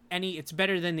than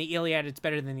the Iliad. It's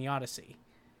better than the Odyssey.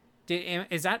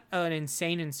 Is that an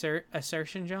insane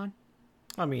assertion, John?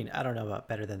 I mean, I don't know about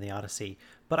better than the Odyssey,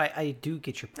 but I do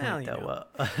get your point, though,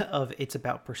 of it's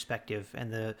about perspective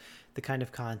and the kind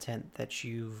of content that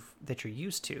you're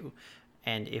used to.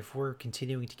 And if we're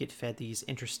continuing to get fed these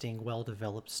interesting,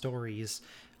 well-developed stories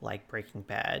like Breaking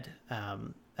Bad,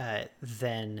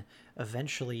 then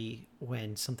eventually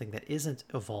when something that isn't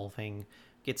evolving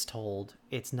gets told,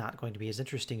 it's not going to be as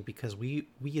interesting, because we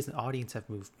as an audience have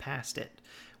moved past it.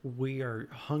 We are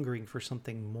hungering for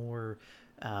something more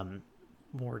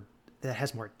that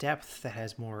has more depth, that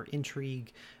has more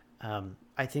intrigue.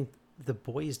 I think The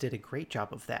Boys did a great job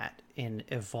of that in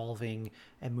evolving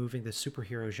and moving the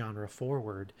superhero genre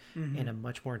forward in a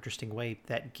much more interesting way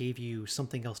that gave you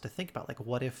something else to think about. Like,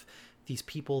 what if these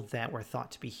people that were thought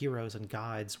to be heroes and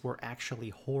gods were actually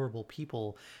horrible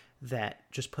people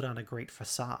that just put on a great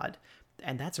facade?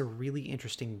 And that's a really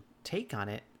interesting take on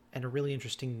it, and a really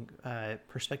interesting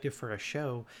perspective for a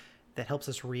show that helps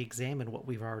us re-examine what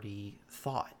we've already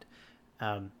thought.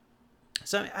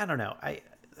 So I don't know.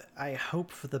 I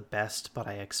hope for the best, but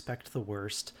I expect the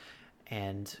worst.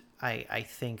 And I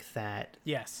think that,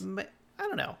 yes, I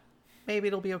don't know. Maybe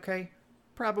it'll be okay.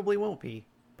 Probably won't be,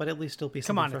 but at least it'll be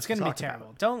something. Come on, for it's us gonna to be talk terrible.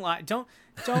 about. Don't lie.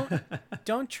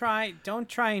 Don't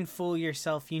try and fool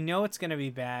yourself. You know it's gonna be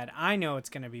bad. I know it's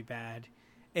gonna be bad.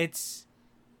 It's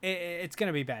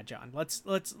gonna be bad, John.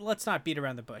 Let's not beat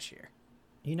around the bush here.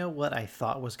 You know what I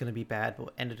thought was going to be bad,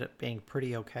 but ended up being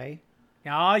pretty okay?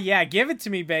 Oh yeah, give it to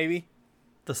me, baby.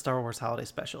 The Star Wars Holiday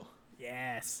Special.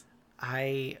 Yes.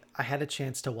 I had a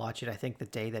chance to watch it. I think the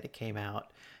day that it came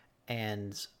out,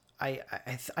 and I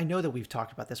know that we've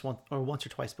talked about this once or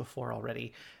twice before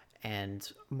already.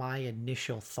 And my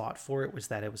initial thought for it was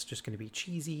that it was just going to be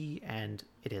cheesy, and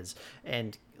it is,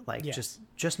 and like Yes.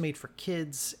 just made for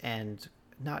kids and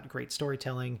not great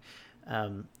storytelling.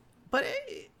 But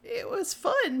it was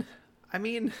fun. I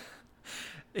mean,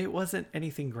 it wasn't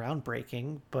anything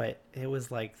groundbreaking, but it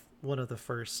was like one of the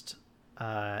first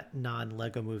non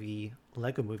Lego movies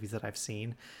that I've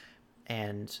seen,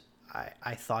 and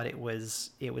I thought it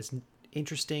was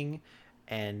interesting,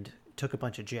 and took a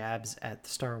bunch of jabs at the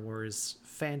Star Wars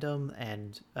fandom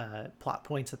and plot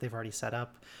points that they've already set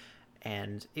up,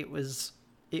 and it was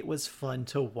fun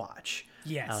to watch.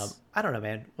 Yes. I don't know,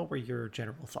 man. What were your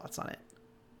general thoughts on it?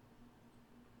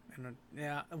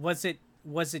 Yeah. Was it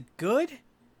good?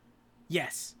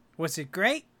 Yes. Was it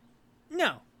great?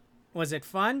 No. Was it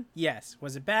fun? Yes.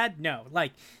 Was it bad? No.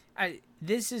 Like,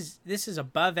 this is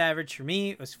above average for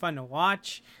me. It was fun to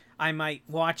watch. I might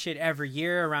watch it every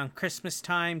year around Christmas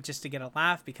time just to get a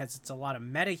laugh because it's a lot of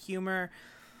meta humor.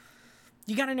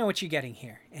 You got to know what you're getting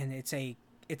here, and it's a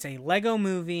Lego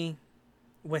movie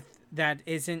with that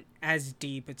isn't as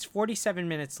deep. It's 47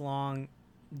 minutes long.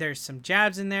 There's some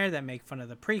jabs in there that make fun of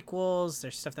the prequels.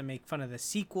 There's stuff that make fun of the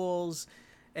sequels.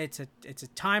 It's a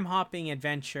time hopping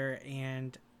adventure,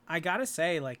 and I gotta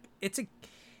say, like, it's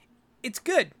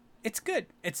good. It's good.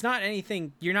 It's not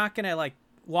anything. You're not gonna like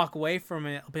walk away from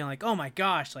it being like, oh my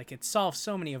gosh, like it solves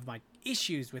so many of my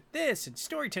issues with this, and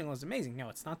storytelling is amazing. No,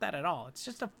 it's not that at all. It's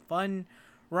just a fun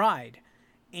ride,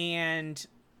 and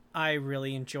I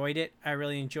really enjoyed it. I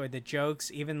really enjoyed the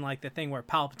jokes, even like the thing where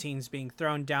Palpatine's being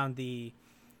thrown down the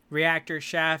reactor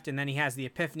shaft, and then he has the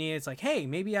epiphany. It's like, hey,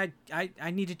 maybe I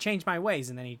need to change my ways,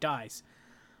 and then he dies.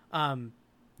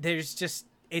 There's just,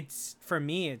 it's, for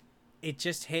me, it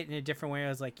just hit in a different way. I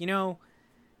was like,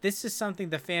 this is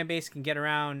something the fan base can get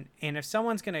around, and if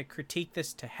someone's going to critique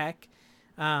this to heck,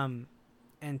 and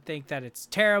think that it's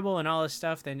terrible and all this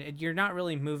stuff, then you're not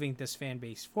really moving this fan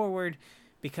base forward,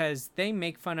 because they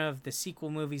make fun of the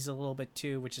sequel movies a little bit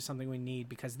too, which is something we need,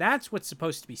 because that's what's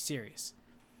supposed to be serious.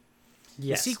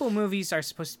 Yes. The sequel movies are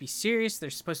supposed to be serious. They're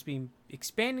supposed to be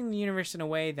expanding the universe in a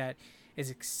way that is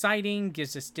exciting,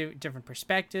 gives us different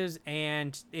perspectives,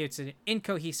 and it's an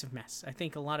incohesive mess. I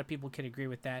think a lot of people could agree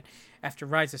with that after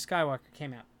Rise of Skywalker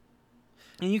came out.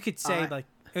 And you could say,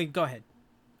 go ahead.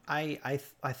 I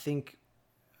think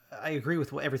I agree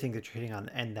with everything that you're hitting on,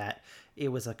 and that it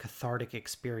was a cathartic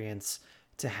experience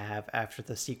to have after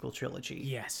the sequel trilogy.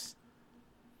 Yes,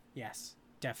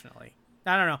 definitely.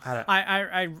 I don't know.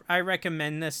 I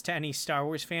recommend this to any Star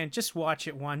Wars fan. Just watch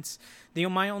it once.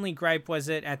 My only gripe was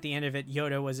that at the end of it,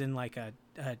 Yoda was in like a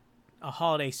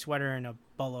holiday sweater and a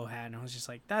bolo hat, and I was just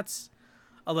like, that's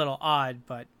a little odd.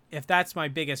 But if that's my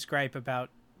biggest gripe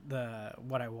about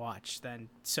what I watched, then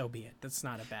so be it. That's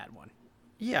not a bad one.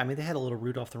 Yeah, I mean, they had a little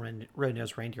Rudolph the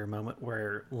Red-Nosed Reindeer moment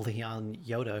where Leon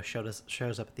Yoda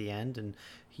shows up at the end, and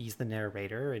he's the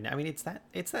narrator. And I mean, it's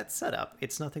that setup.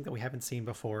 It's nothing that we haven't seen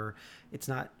before. It's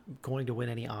not going to win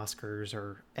any Oscars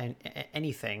or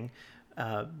anything,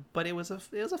 but it was a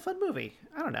fun movie.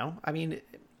 I don't know. I mean,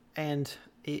 and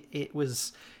it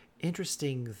was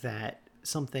interesting that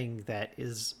something that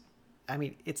is, I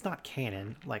mean, it's not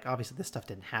canon. Like, obviously, this stuff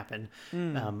didn't happen.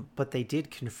 But they did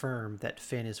confirm that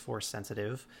Finn is Force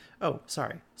sensitive. Oh,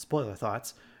 sorry. Spoiler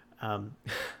thoughts.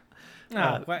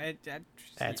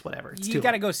 That's whatever. You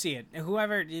got to go see it.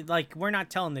 Whoever, like, we're not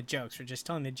telling the jokes. We're just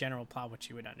telling the general plot, what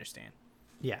you would understand.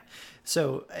 Yeah.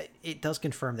 So it does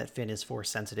confirm that Finn is Force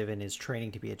sensitive and is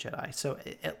training to be a Jedi. So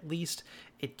at least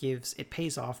it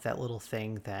pays off that little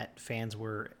thing that fans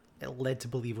were led to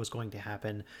believe was going to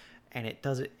happen. And it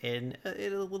does it in a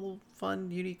little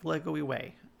fun, unique, Lego-y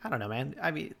way. I don't know, man.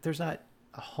 I mean, there's not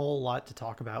a whole lot to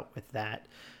talk about with that.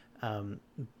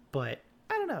 But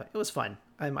I don't know. It was fun.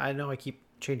 I know I keep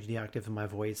changing the octave in my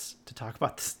voice to talk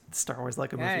about the Star Wars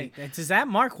Lego movie. Is that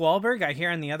Mark Wahlberg I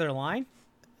hear on the other line?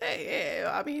 Hey,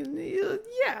 I mean,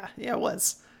 yeah, it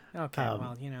was. Okay,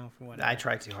 well, whatever. I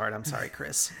tried too hard. I'm sorry,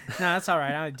 Chris. No, that's all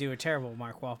right. I would do a terrible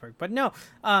Mark Wahlberg. But no,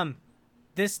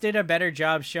 this did a better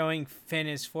job showing Finn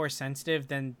is Force sensitive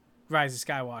than Rise of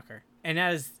Skywalker. And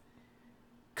that is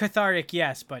cathartic,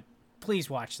 yes, but please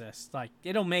watch this. Like,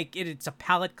 it's a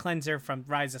palate cleanser from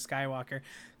Rise of Skywalker.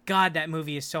 God, that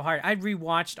movie is so hard. I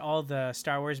rewatched all the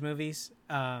Star Wars movies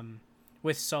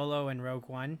with Solo and Rogue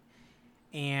One.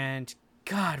 And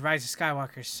God, Rise of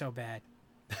Skywalker is so bad.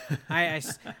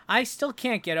 I still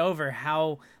can't get over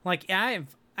how like I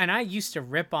used to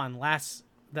rip on the Last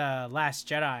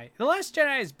Jedi. The Last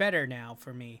Jedi is better now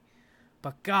for me,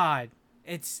 but God,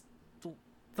 it's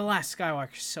the Last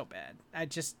Skywalker is so bad.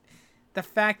 The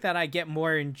fact that I get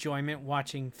more enjoyment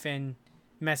watching Finn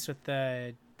mess with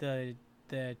the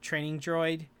training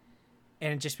droid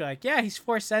and just be like, yeah, he's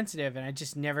force sensitive, and I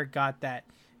just never got that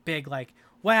big like,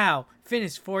 wow, Finn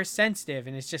is force sensitive,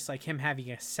 and it's just like him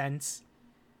having a sense.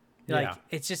 Like Yeah.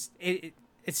 it's just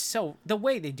it's so the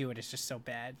way they do it is just so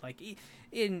bad. Like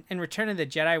in Return of the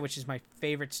Jedi, which is my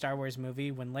favorite Star Wars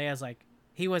movie, when Leia's like,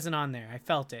 he wasn't on there, I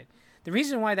felt it. The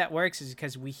reason why that works is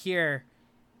because we hear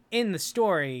in the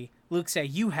story Luke say,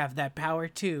 you have that power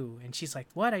too, and she's like,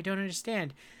 what? I don't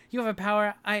understand. You have a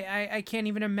power I can't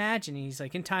even imagine. And he's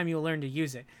like, in time you'll learn to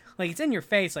use it. Like, it's in your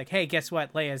face, like, hey, guess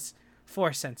what? Leia's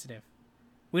force sensitive.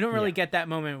 We don't really get that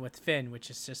moment with Finn, which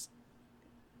is just,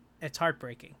 it's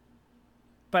heartbreaking.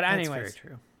 But anyways, That's very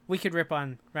true. we could rip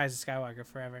on Rise of Skywalker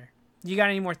forever. You got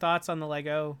any more thoughts on the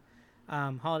Lego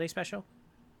holiday special?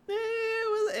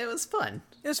 It was fun.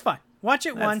 It was fun. Watch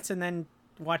it once and then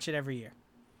watch it every year.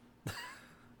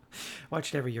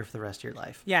 Watch it every year for the rest of your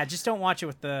life. Yeah, just don't watch it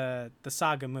with the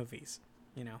saga movies,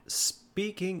 you know.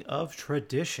 Speaking of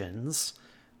traditions,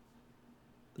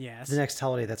 Yes. the next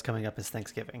holiday that's coming up is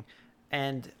Thanksgiving.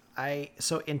 And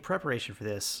so in preparation for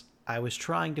this, I was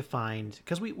trying to find,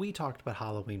 because we talked about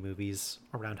Halloween movies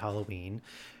around Halloween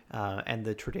and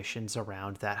the traditions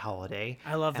around that holiday.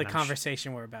 I love the And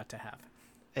conversation we're about to have.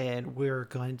 And we're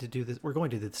going to do this. We're going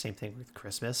to do the same thing with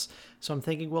Christmas. So I'm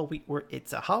thinking, well,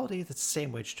 it's a holiday that's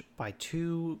sandwiched by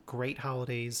two great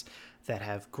holidays that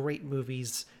have great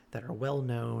movies that are well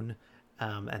known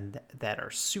and that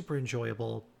are super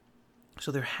enjoyable.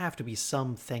 So there have to be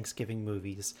some Thanksgiving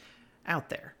movies out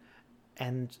there,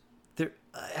 and there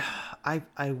I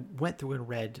went through and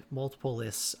read multiple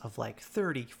lists of like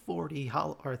 30, 40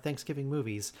 or Thanksgiving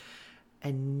movies,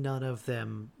 and none of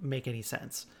them make any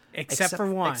sense. Except for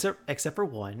one. Except for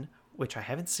one, which I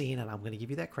haven't seen, and I'm going to give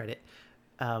you that credit.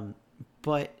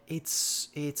 But it's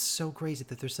so crazy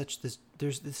that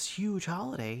there's this huge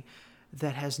holiday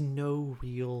that has no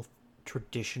real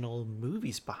traditional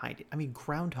movies behind it. I mean,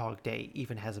 Groundhog Day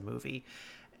even has a movie,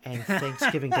 and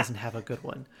Thanksgiving doesn't have a good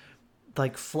one.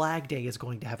 Like, Flag Day is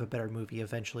going to have a better movie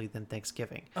eventually than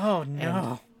Thanksgiving. Oh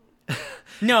no.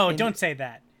 No, don't say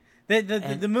that.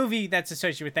 The movie that's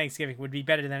associated with Thanksgiving would be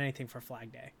better than anything for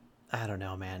Flag Day. I don't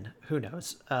know, man. Who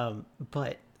knows?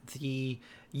 But you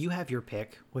have your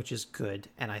pick, which is good,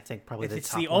 and I think probably If the it's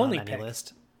top the one only on any pick.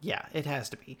 list. Yeah, it has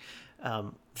to be.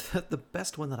 The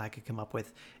best one that I could come up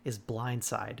with is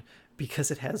Blindside, because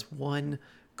it has one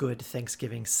good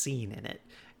Thanksgiving scene in it,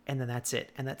 and then that's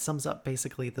it. And that sums up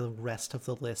basically the rest of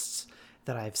the lists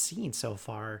that I've seen so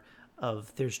far.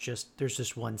 Of there's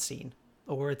just one scene,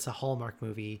 or it's a Hallmark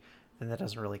movie, then that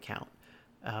doesn't really count.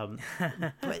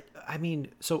 But I mean,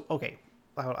 so okay,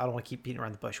 I don't want to keep beating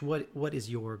around the bush. What is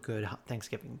your good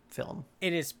Thanksgiving film?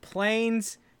 It is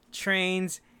planes,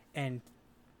 trains, and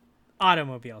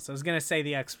automobiles. I was going to say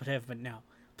the expletive, but no.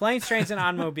 Planes, Trains, and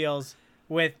Automobiles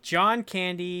with John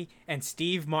Candy and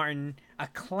Steve Martin. A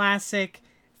classic,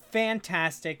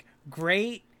 fantastic,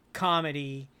 great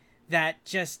comedy that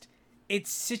just,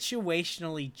 it's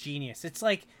situationally genius. It's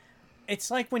like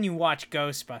when you watch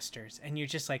Ghostbusters and you're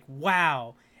just like,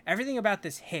 wow, everything about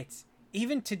this hits.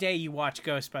 Even today you watch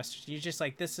Ghostbusters, you're just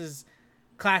like, this is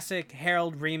classic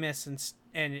Harold Ramis,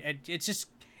 and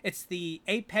it's the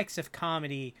apex of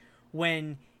comedy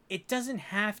when it doesn't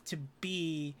have to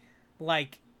be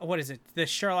like, what is it, the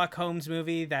Sherlock Holmes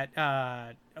movie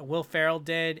that Will Ferrell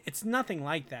did. It's nothing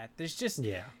like that. There's just,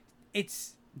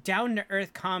 it's down to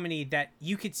earth comedy that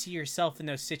you could see yourself in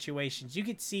those situations. You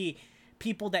could see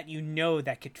people that you know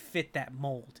that could fit that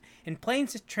mold. And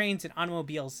Planes, Trains, and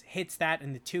Automobiles hits that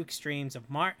in the two extremes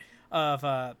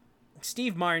of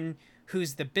Steve Martin,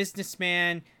 who's the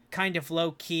businessman, kind of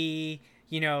low key,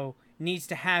 needs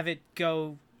to have it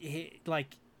go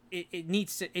like it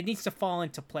needs to fall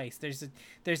into place.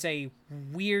 There's a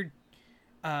weird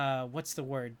what's the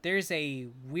word? There's a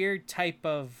weird type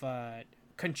of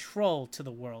control to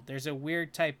the world. There's a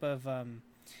weird type of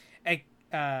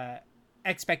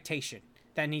expectation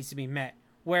that needs to be met.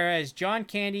 Whereas John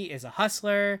Candy is a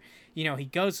hustler, he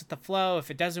goes with the flow.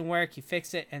 If it doesn't work, he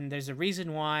fixes it, and there's a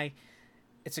reason why.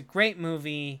 It's a great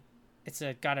movie. It's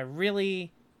got a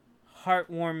really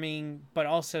heartwarming but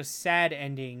also sad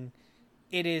ending.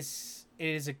 It is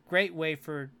a great way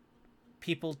for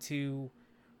people to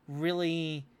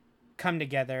really come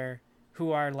together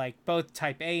who are like both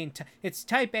type A and it's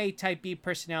type A, type B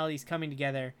personalities coming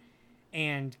together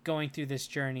and going through this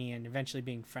journey and eventually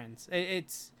being friends.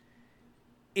 It's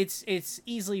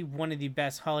easily one of the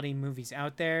best holiday movies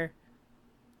out there.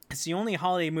 It's the only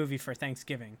holiday movie for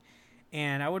Thanksgiving,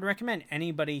 and I would recommend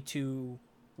anybody to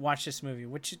watch this movie.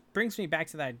 Which brings me back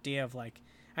to the idea of like,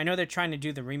 I know they're trying to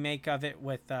do the remake of it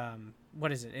with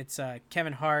what is it? It's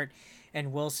Kevin Hart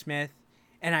and Will Smith,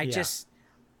 and I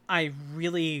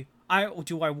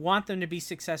want them to be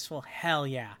successful. Hell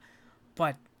yeah,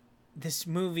 but this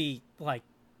movie, like,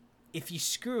 if you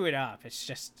screw it up, it's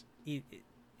just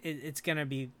it's gonna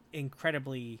be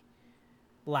incredibly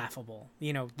laughable.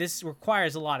 You know, this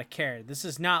requires a lot of care. This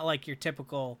is not like your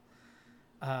typical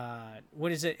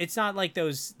what is it? It's not like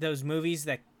those movies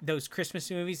those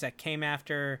Christmas movies that came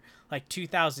after like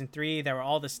 2003 that were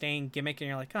all the same gimmick, and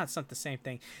you're like, oh, it's not the same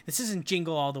thing. This isn't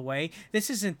Jingle All the Way. This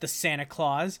isn't the Santa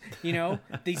Claus. You know,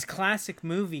 these classic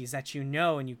movies that you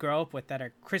know and you grow up with that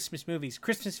are Christmas movies.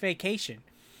 Christmas Vacation.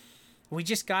 We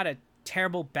just got a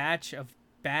terrible batch of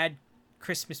bad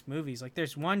Christmas movies. Like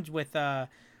there's one with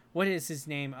what is his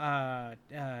name?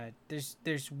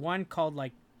 There's one called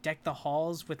like Deck the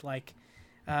Halls with like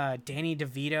Danny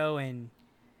DeVito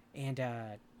and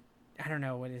I don't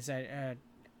know, what is that?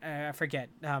 I forget.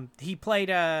 He played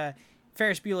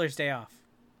Ferris Bueller's Day Off.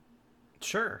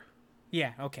 Sure.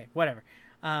 Yeah. Okay. Whatever.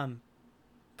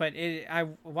 But I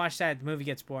watched that. The movie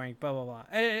gets boring. Blah blah blah.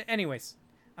 Anyways,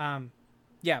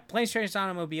 yeah. Planes, Trains, and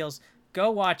Automobiles.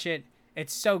 Go watch it.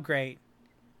 It's so great.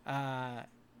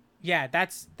 Yeah.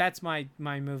 That's my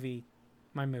movie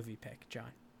pick,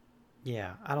 John.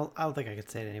 Yeah, I don't think I could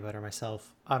say it any better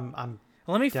myself. I'm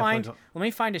Let me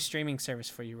find a streaming service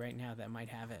for you right now that might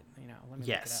have it. You know, let me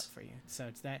look it up for you. So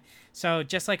it's that. So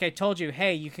just like I told you,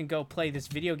 hey, you can go play this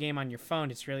video game on your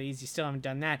phone. It's really easy. Still haven't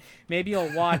done that. Maybe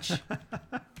you'll watch.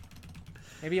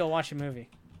 Maybe you'll watch a movie.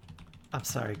 I'm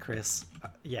sorry, Chris.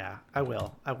 Yeah, I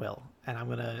will, and I'm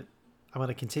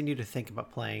gonna continue to think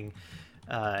about playing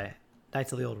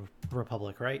Knights of the Old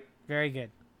Republic. Right? Very good.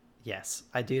 Yes,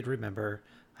 I did remember.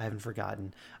 I haven't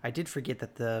forgotten. I did forget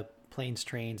that the Planes,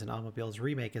 Trains, and Automobiles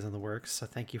remake is in the works, so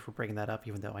thank you for bringing that up,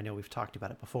 even though I know we've talked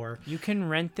about it before. You can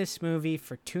rent this movie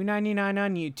for $2.99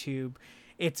 on YouTube.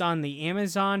 It's on the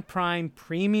Amazon Prime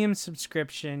premium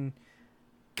subscription.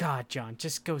 God, John,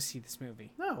 just go see this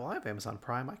movie. No, well, I have Amazon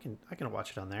Prime. I can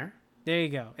watch it on there. There you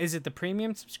go. Is it the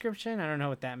premium subscription? I don't know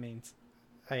what that means.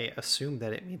 I assume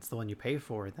that it means the one you pay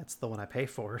for. That's the one I pay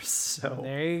for. So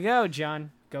there you go,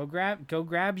 John. Go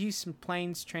grab you some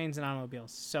Planes, Trains, and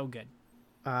Automobiles. So good.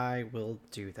 I will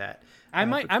do that. I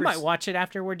might watch it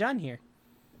after we're done here.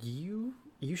 You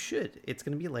should. It's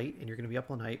going to be late and you're going to be up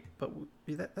all night, but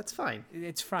that's fine.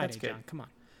 It's Friday, John. Come on.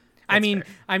 That's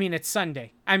I mean it's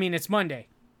Sunday. I mean it's Monday.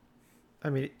 I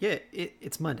mean, yeah,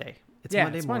 it's Monday. It's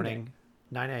Monday morning,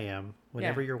 9 a.m.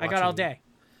 Whenever you're watching. I got all day.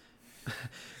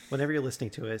 Whenever you're listening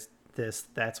to this,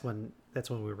 that's when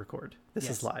we record. This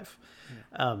is live.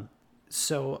 Yeah.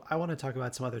 So I want to talk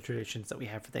about some other traditions that we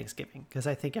have for Thanksgiving, because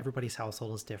I think everybody's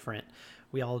household is different.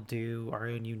 We all do our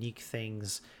own unique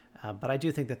things, but I do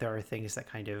think that there are things that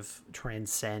kind of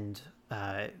transcend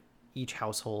each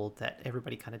household that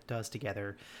everybody kind of does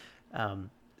together.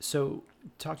 So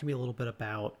talk to me a little bit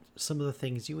about some of the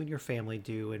things you and your family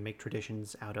do and make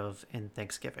traditions out of in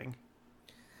Thanksgiving.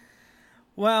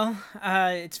 Well,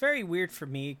 it's very weird for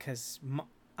me because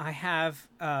I have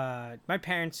my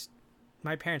parents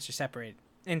are separated,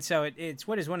 and so it's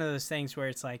one of those things where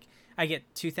it's like I get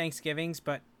 2 Thanksgivings,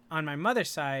 but on my mother's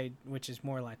side, which is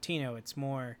more Latino, it's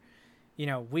more, you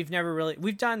know, we've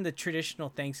done the traditional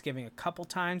Thanksgiving a couple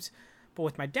times, but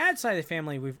with my dad's side of the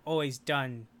family, we've always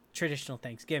done traditional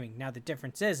Thanksgiving. Now the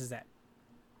difference is that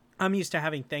I'm used to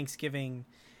having Thanksgiving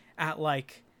at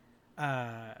like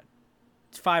 5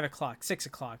 o'clock, 6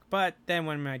 o'clock. But then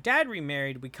when my dad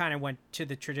remarried, we kind of went to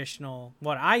the traditional,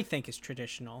 what I think is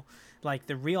traditional, like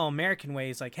the real American way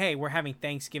is like, hey, we're having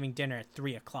Thanksgiving dinner at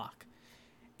 3 o'clock.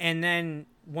 And then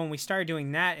when we started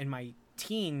doing that in my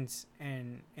teens,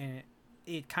 and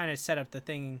it kind of set up the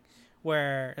thing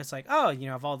where it's like, oh, you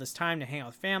know, I have all this time to hang out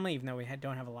with family, even though we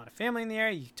don't have a lot of family in the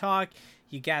area. You talk,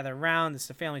 you gather around. This is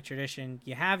a family tradition.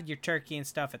 You have your turkey and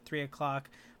stuff at 3 o'clock.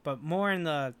 But more in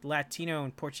the Latino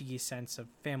and Portuguese sense of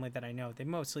family that I know, they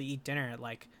mostly eat dinner at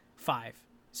like 5.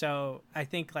 So I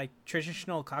think like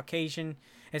traditional Caucasian,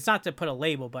 it's not to put a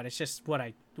label, but it's just what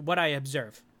I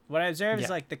observe. What I observe is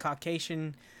like the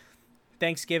Caucasian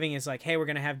Thanksgiving is like, hey, we're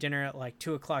going to have dinner at like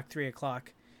 2 o'clock, 3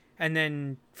 o'clock. And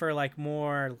then for like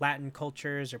more Latin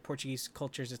cultures or Portuguese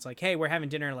cultures, it's like, hey, we're having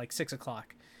dinner at like 6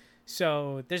 o'clock.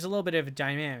 So there's a little bit of a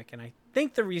dynamic. And I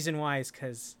think the reason why is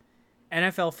because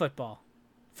NFL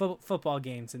football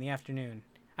games in the afternoon.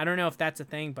 I don't know if that's a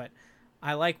thing, but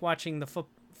I like watching the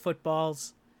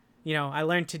footballs. You know, I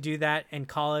learned to do that in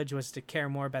college, was to care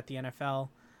more about the NFL.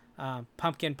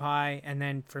 Pumpkin pie. And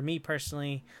then for me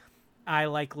personally, I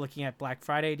like looking at Black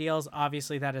Friday deals.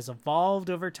 Obviously, that has evolved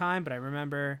over time, but I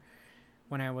remember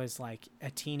when I was like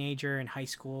a teenager in high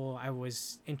school, I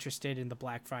was interested in the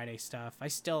Black Friday stuff. I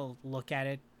still look at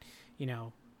it, you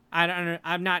know.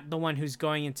 I'm not the one who's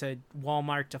going into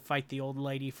Walmart to fight the old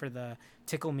lady for the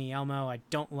Tickle Me Elmo. I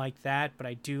don't like that, but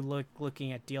I do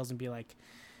looking at deals and be like,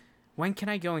 when can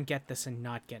I go and get this and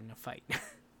not get in a fight?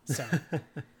 So,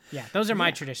 yeah, those are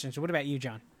my traditions. What about you,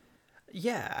 John?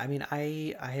 Yeah, I mean,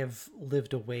 I have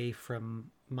lived away from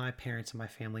my parents and my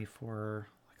family for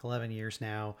like 11 years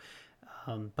now,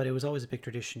 but it was always a big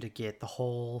tradition to get the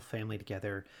whole family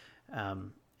together,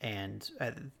 and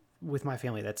with my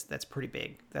family, that's pretty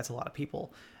big. That's a lot of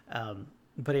people,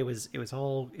 but it was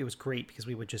great because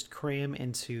we would just cram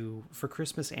into, for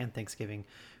Christmas and Thanksgiving,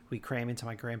 we cram into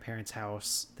my grandparents'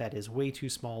 house that is way too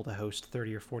small to host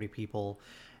 30 or 40 people,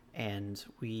 and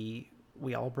we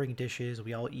all bring dishes,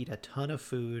 we all eat a ton of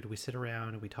food, we sit around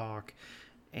and we talk,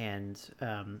 and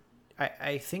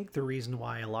I think the reason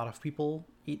why a lot of people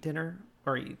eat dinner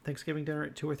or eat Thanksgiving dinner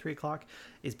at 2 or 3 o'clock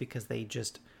is because they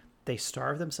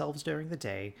starve themselves during the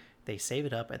day, they save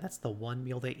it up, and that's the one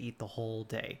meal they eat the whole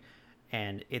day,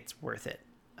 and it's worth it.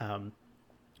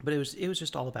 But it was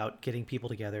just all about getting people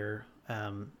together,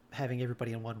 having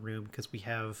everybody in one room, because we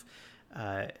have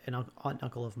an aunt and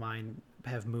uncle of mine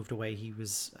have moved away. He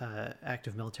was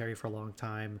active military for a long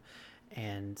time,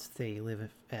 and they live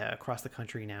across the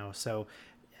country now. So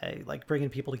like bringing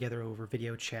people together over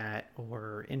video chat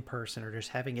or in person, or just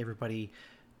having everybody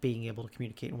being able to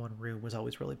communicate in one room was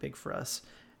always really big for us.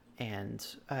 And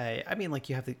I mean, like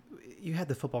you had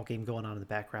the football game going on in the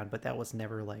background, but that was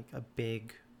never like a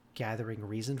big gathering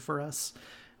reason for us.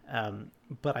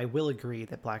 But I will agree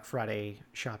that Black Friday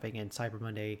shopping and Cyber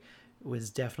Monday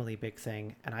was definitely a big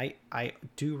thing. And I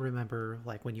do remember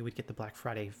like when you would get the Black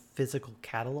Friday physical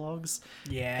catalogs,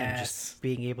 and just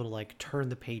being able to like turn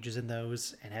the pages in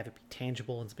those and have it be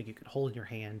tangible and something you could hold in your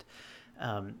hand.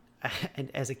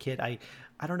 And as a kid, I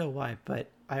don't know why,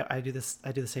 but I do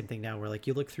the same thing now, where like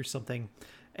you look through something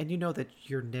and you know that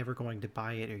you're never going to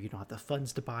buy it, or you don't have the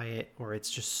funds to buy it, or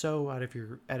it's just so out of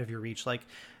your reach. Like,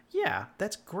 yeah,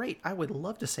 that's great. I would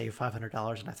love to save $500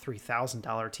 on a $3,000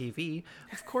 TV.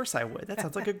 Of course I would. That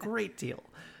sounds like a great deal.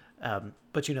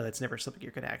 But you know, that's never something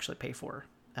you're going to actually pay for.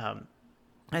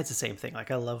 It's the same thing.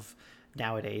 Like I love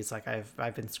nowadays, like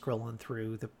I've been scrolling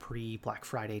through the pre-Black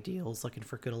Friday deals looking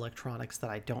for good electronics that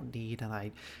I don't need and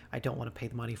I don't want to pay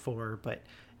the money for, but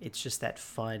it's just that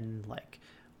fun, like,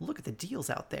 look at the deals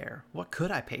out there. What could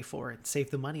I pay for and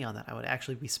save the money on that I would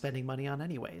actually be spending money on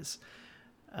anyways?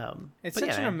 It's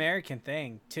such an American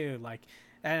thing too, like,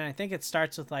 and I think it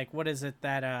starts with like, what is it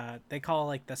that they call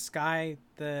like the Sky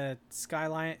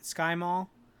Mall,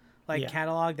 like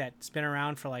catalog that's been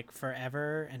around for like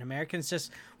forever, and Americans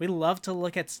just, we love to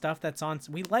look at stuff that's on,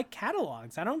 we like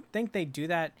catalogs. I don't think they do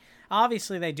that.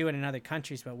 Obviously they do it in other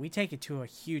countries, but we take it to a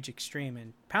huge extreme.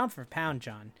 And pound for pound,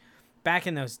 John, back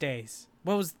in those days,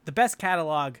 what was the best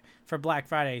catalog for Black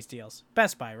Friday's deals?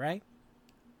 Best Buy, right?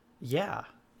 Yeah,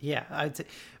 I'd say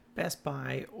Best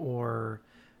Buy, or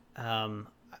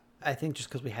I think just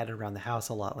because we had it around the house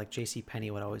a lot, like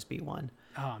JCPenney would always be one.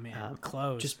 Oh man,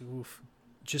 clothes.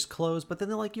 Just clothes, but then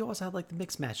like you also had like the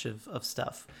mix match of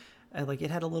stuff, and like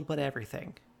it had a little bit of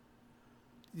everything.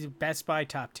 Best Buy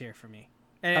top tier for me.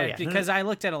 Because I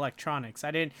looked at electronics.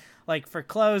 I didn't like for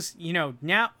clothes, you know,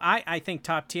 now I think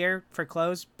top tier for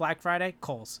clothes Black Friday,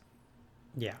 Kohl's.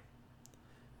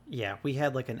 Yeah, we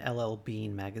had like an LL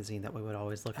Bean magazine that we would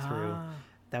always look through.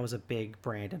 That was a big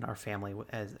brand in our family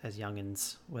as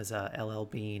youngins, was LL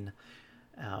Bean.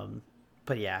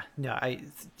 But yeah, no,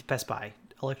 Best Buy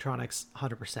electronics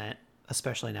 100%,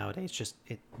 especially nowadays. Just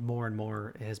it more and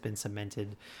more has been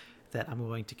cemented that I'm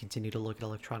going to continue to look at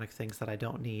electronic things that I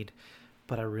don't need,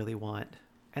 but I really want,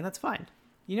 and that's fine.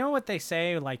 You know what they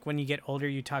say, like when you get older,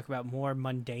 you talk about more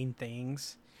mundane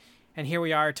things. And here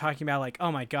we are talking about like,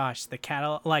 oh my gosh, the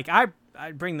catalog. Like I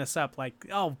bring this up like,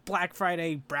 oh, Black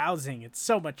Friday browsing. It's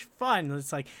so much fun.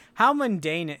 It's like, how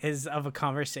mundane is of a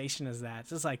conversation is that? It's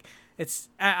just like,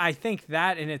 I think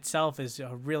that in itself is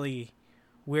a really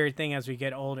weird thing as we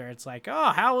get older. It's like, oh,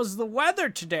 how was the weather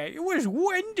today? It was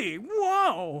windy.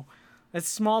 Whoa. It's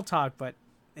small talk, but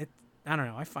I don't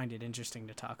know. I find it interesting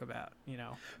to talk about, you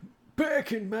know.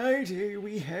 Back in my day,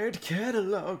 we had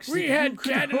catalogs. We had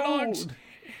catalogs.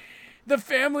 the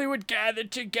family would gather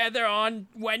together on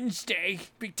Wednesday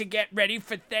to get ready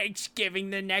for Thanksgiving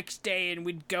the next day, and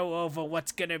we'd go over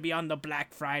what's going to be on the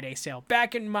Black Friday sale.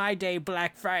 Back in my day,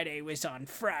 Black Friday was on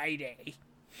Friday.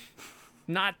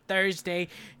 Not Thursday,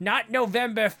 not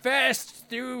November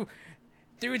 1st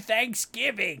through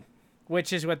Thanksgiving,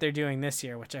 which is what they're doing this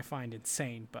year, which I find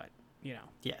insane, but, you know.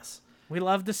 Yes. We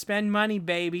love to spend money,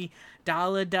 baby.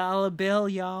 Dollar bill,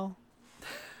 y'all.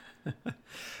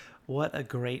 What a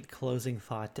great closing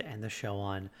thought to end the show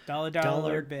on. Dollar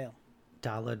bill.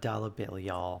 Dollar bill,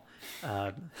 y'all.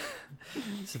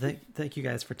 So thank you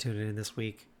guys for tuning in this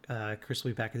week. Chris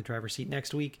will be back in the driver's seat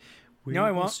next week. No,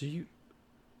 I won't. See you.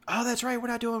 Oh, that's right. We're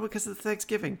not doing it because of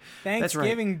Thanksgiving.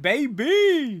 Thanksgiving,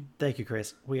 baby. Thank you,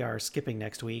 Chris. We are skipping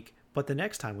next week, but the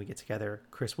next time we get together,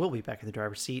 Chris will be back in the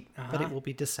driver's seat, but it will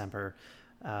be December.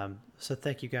 So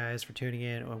thank you guys for tuning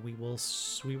in, and we will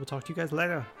talk to you guys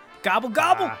later. Gobble,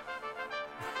 gobble. Bye.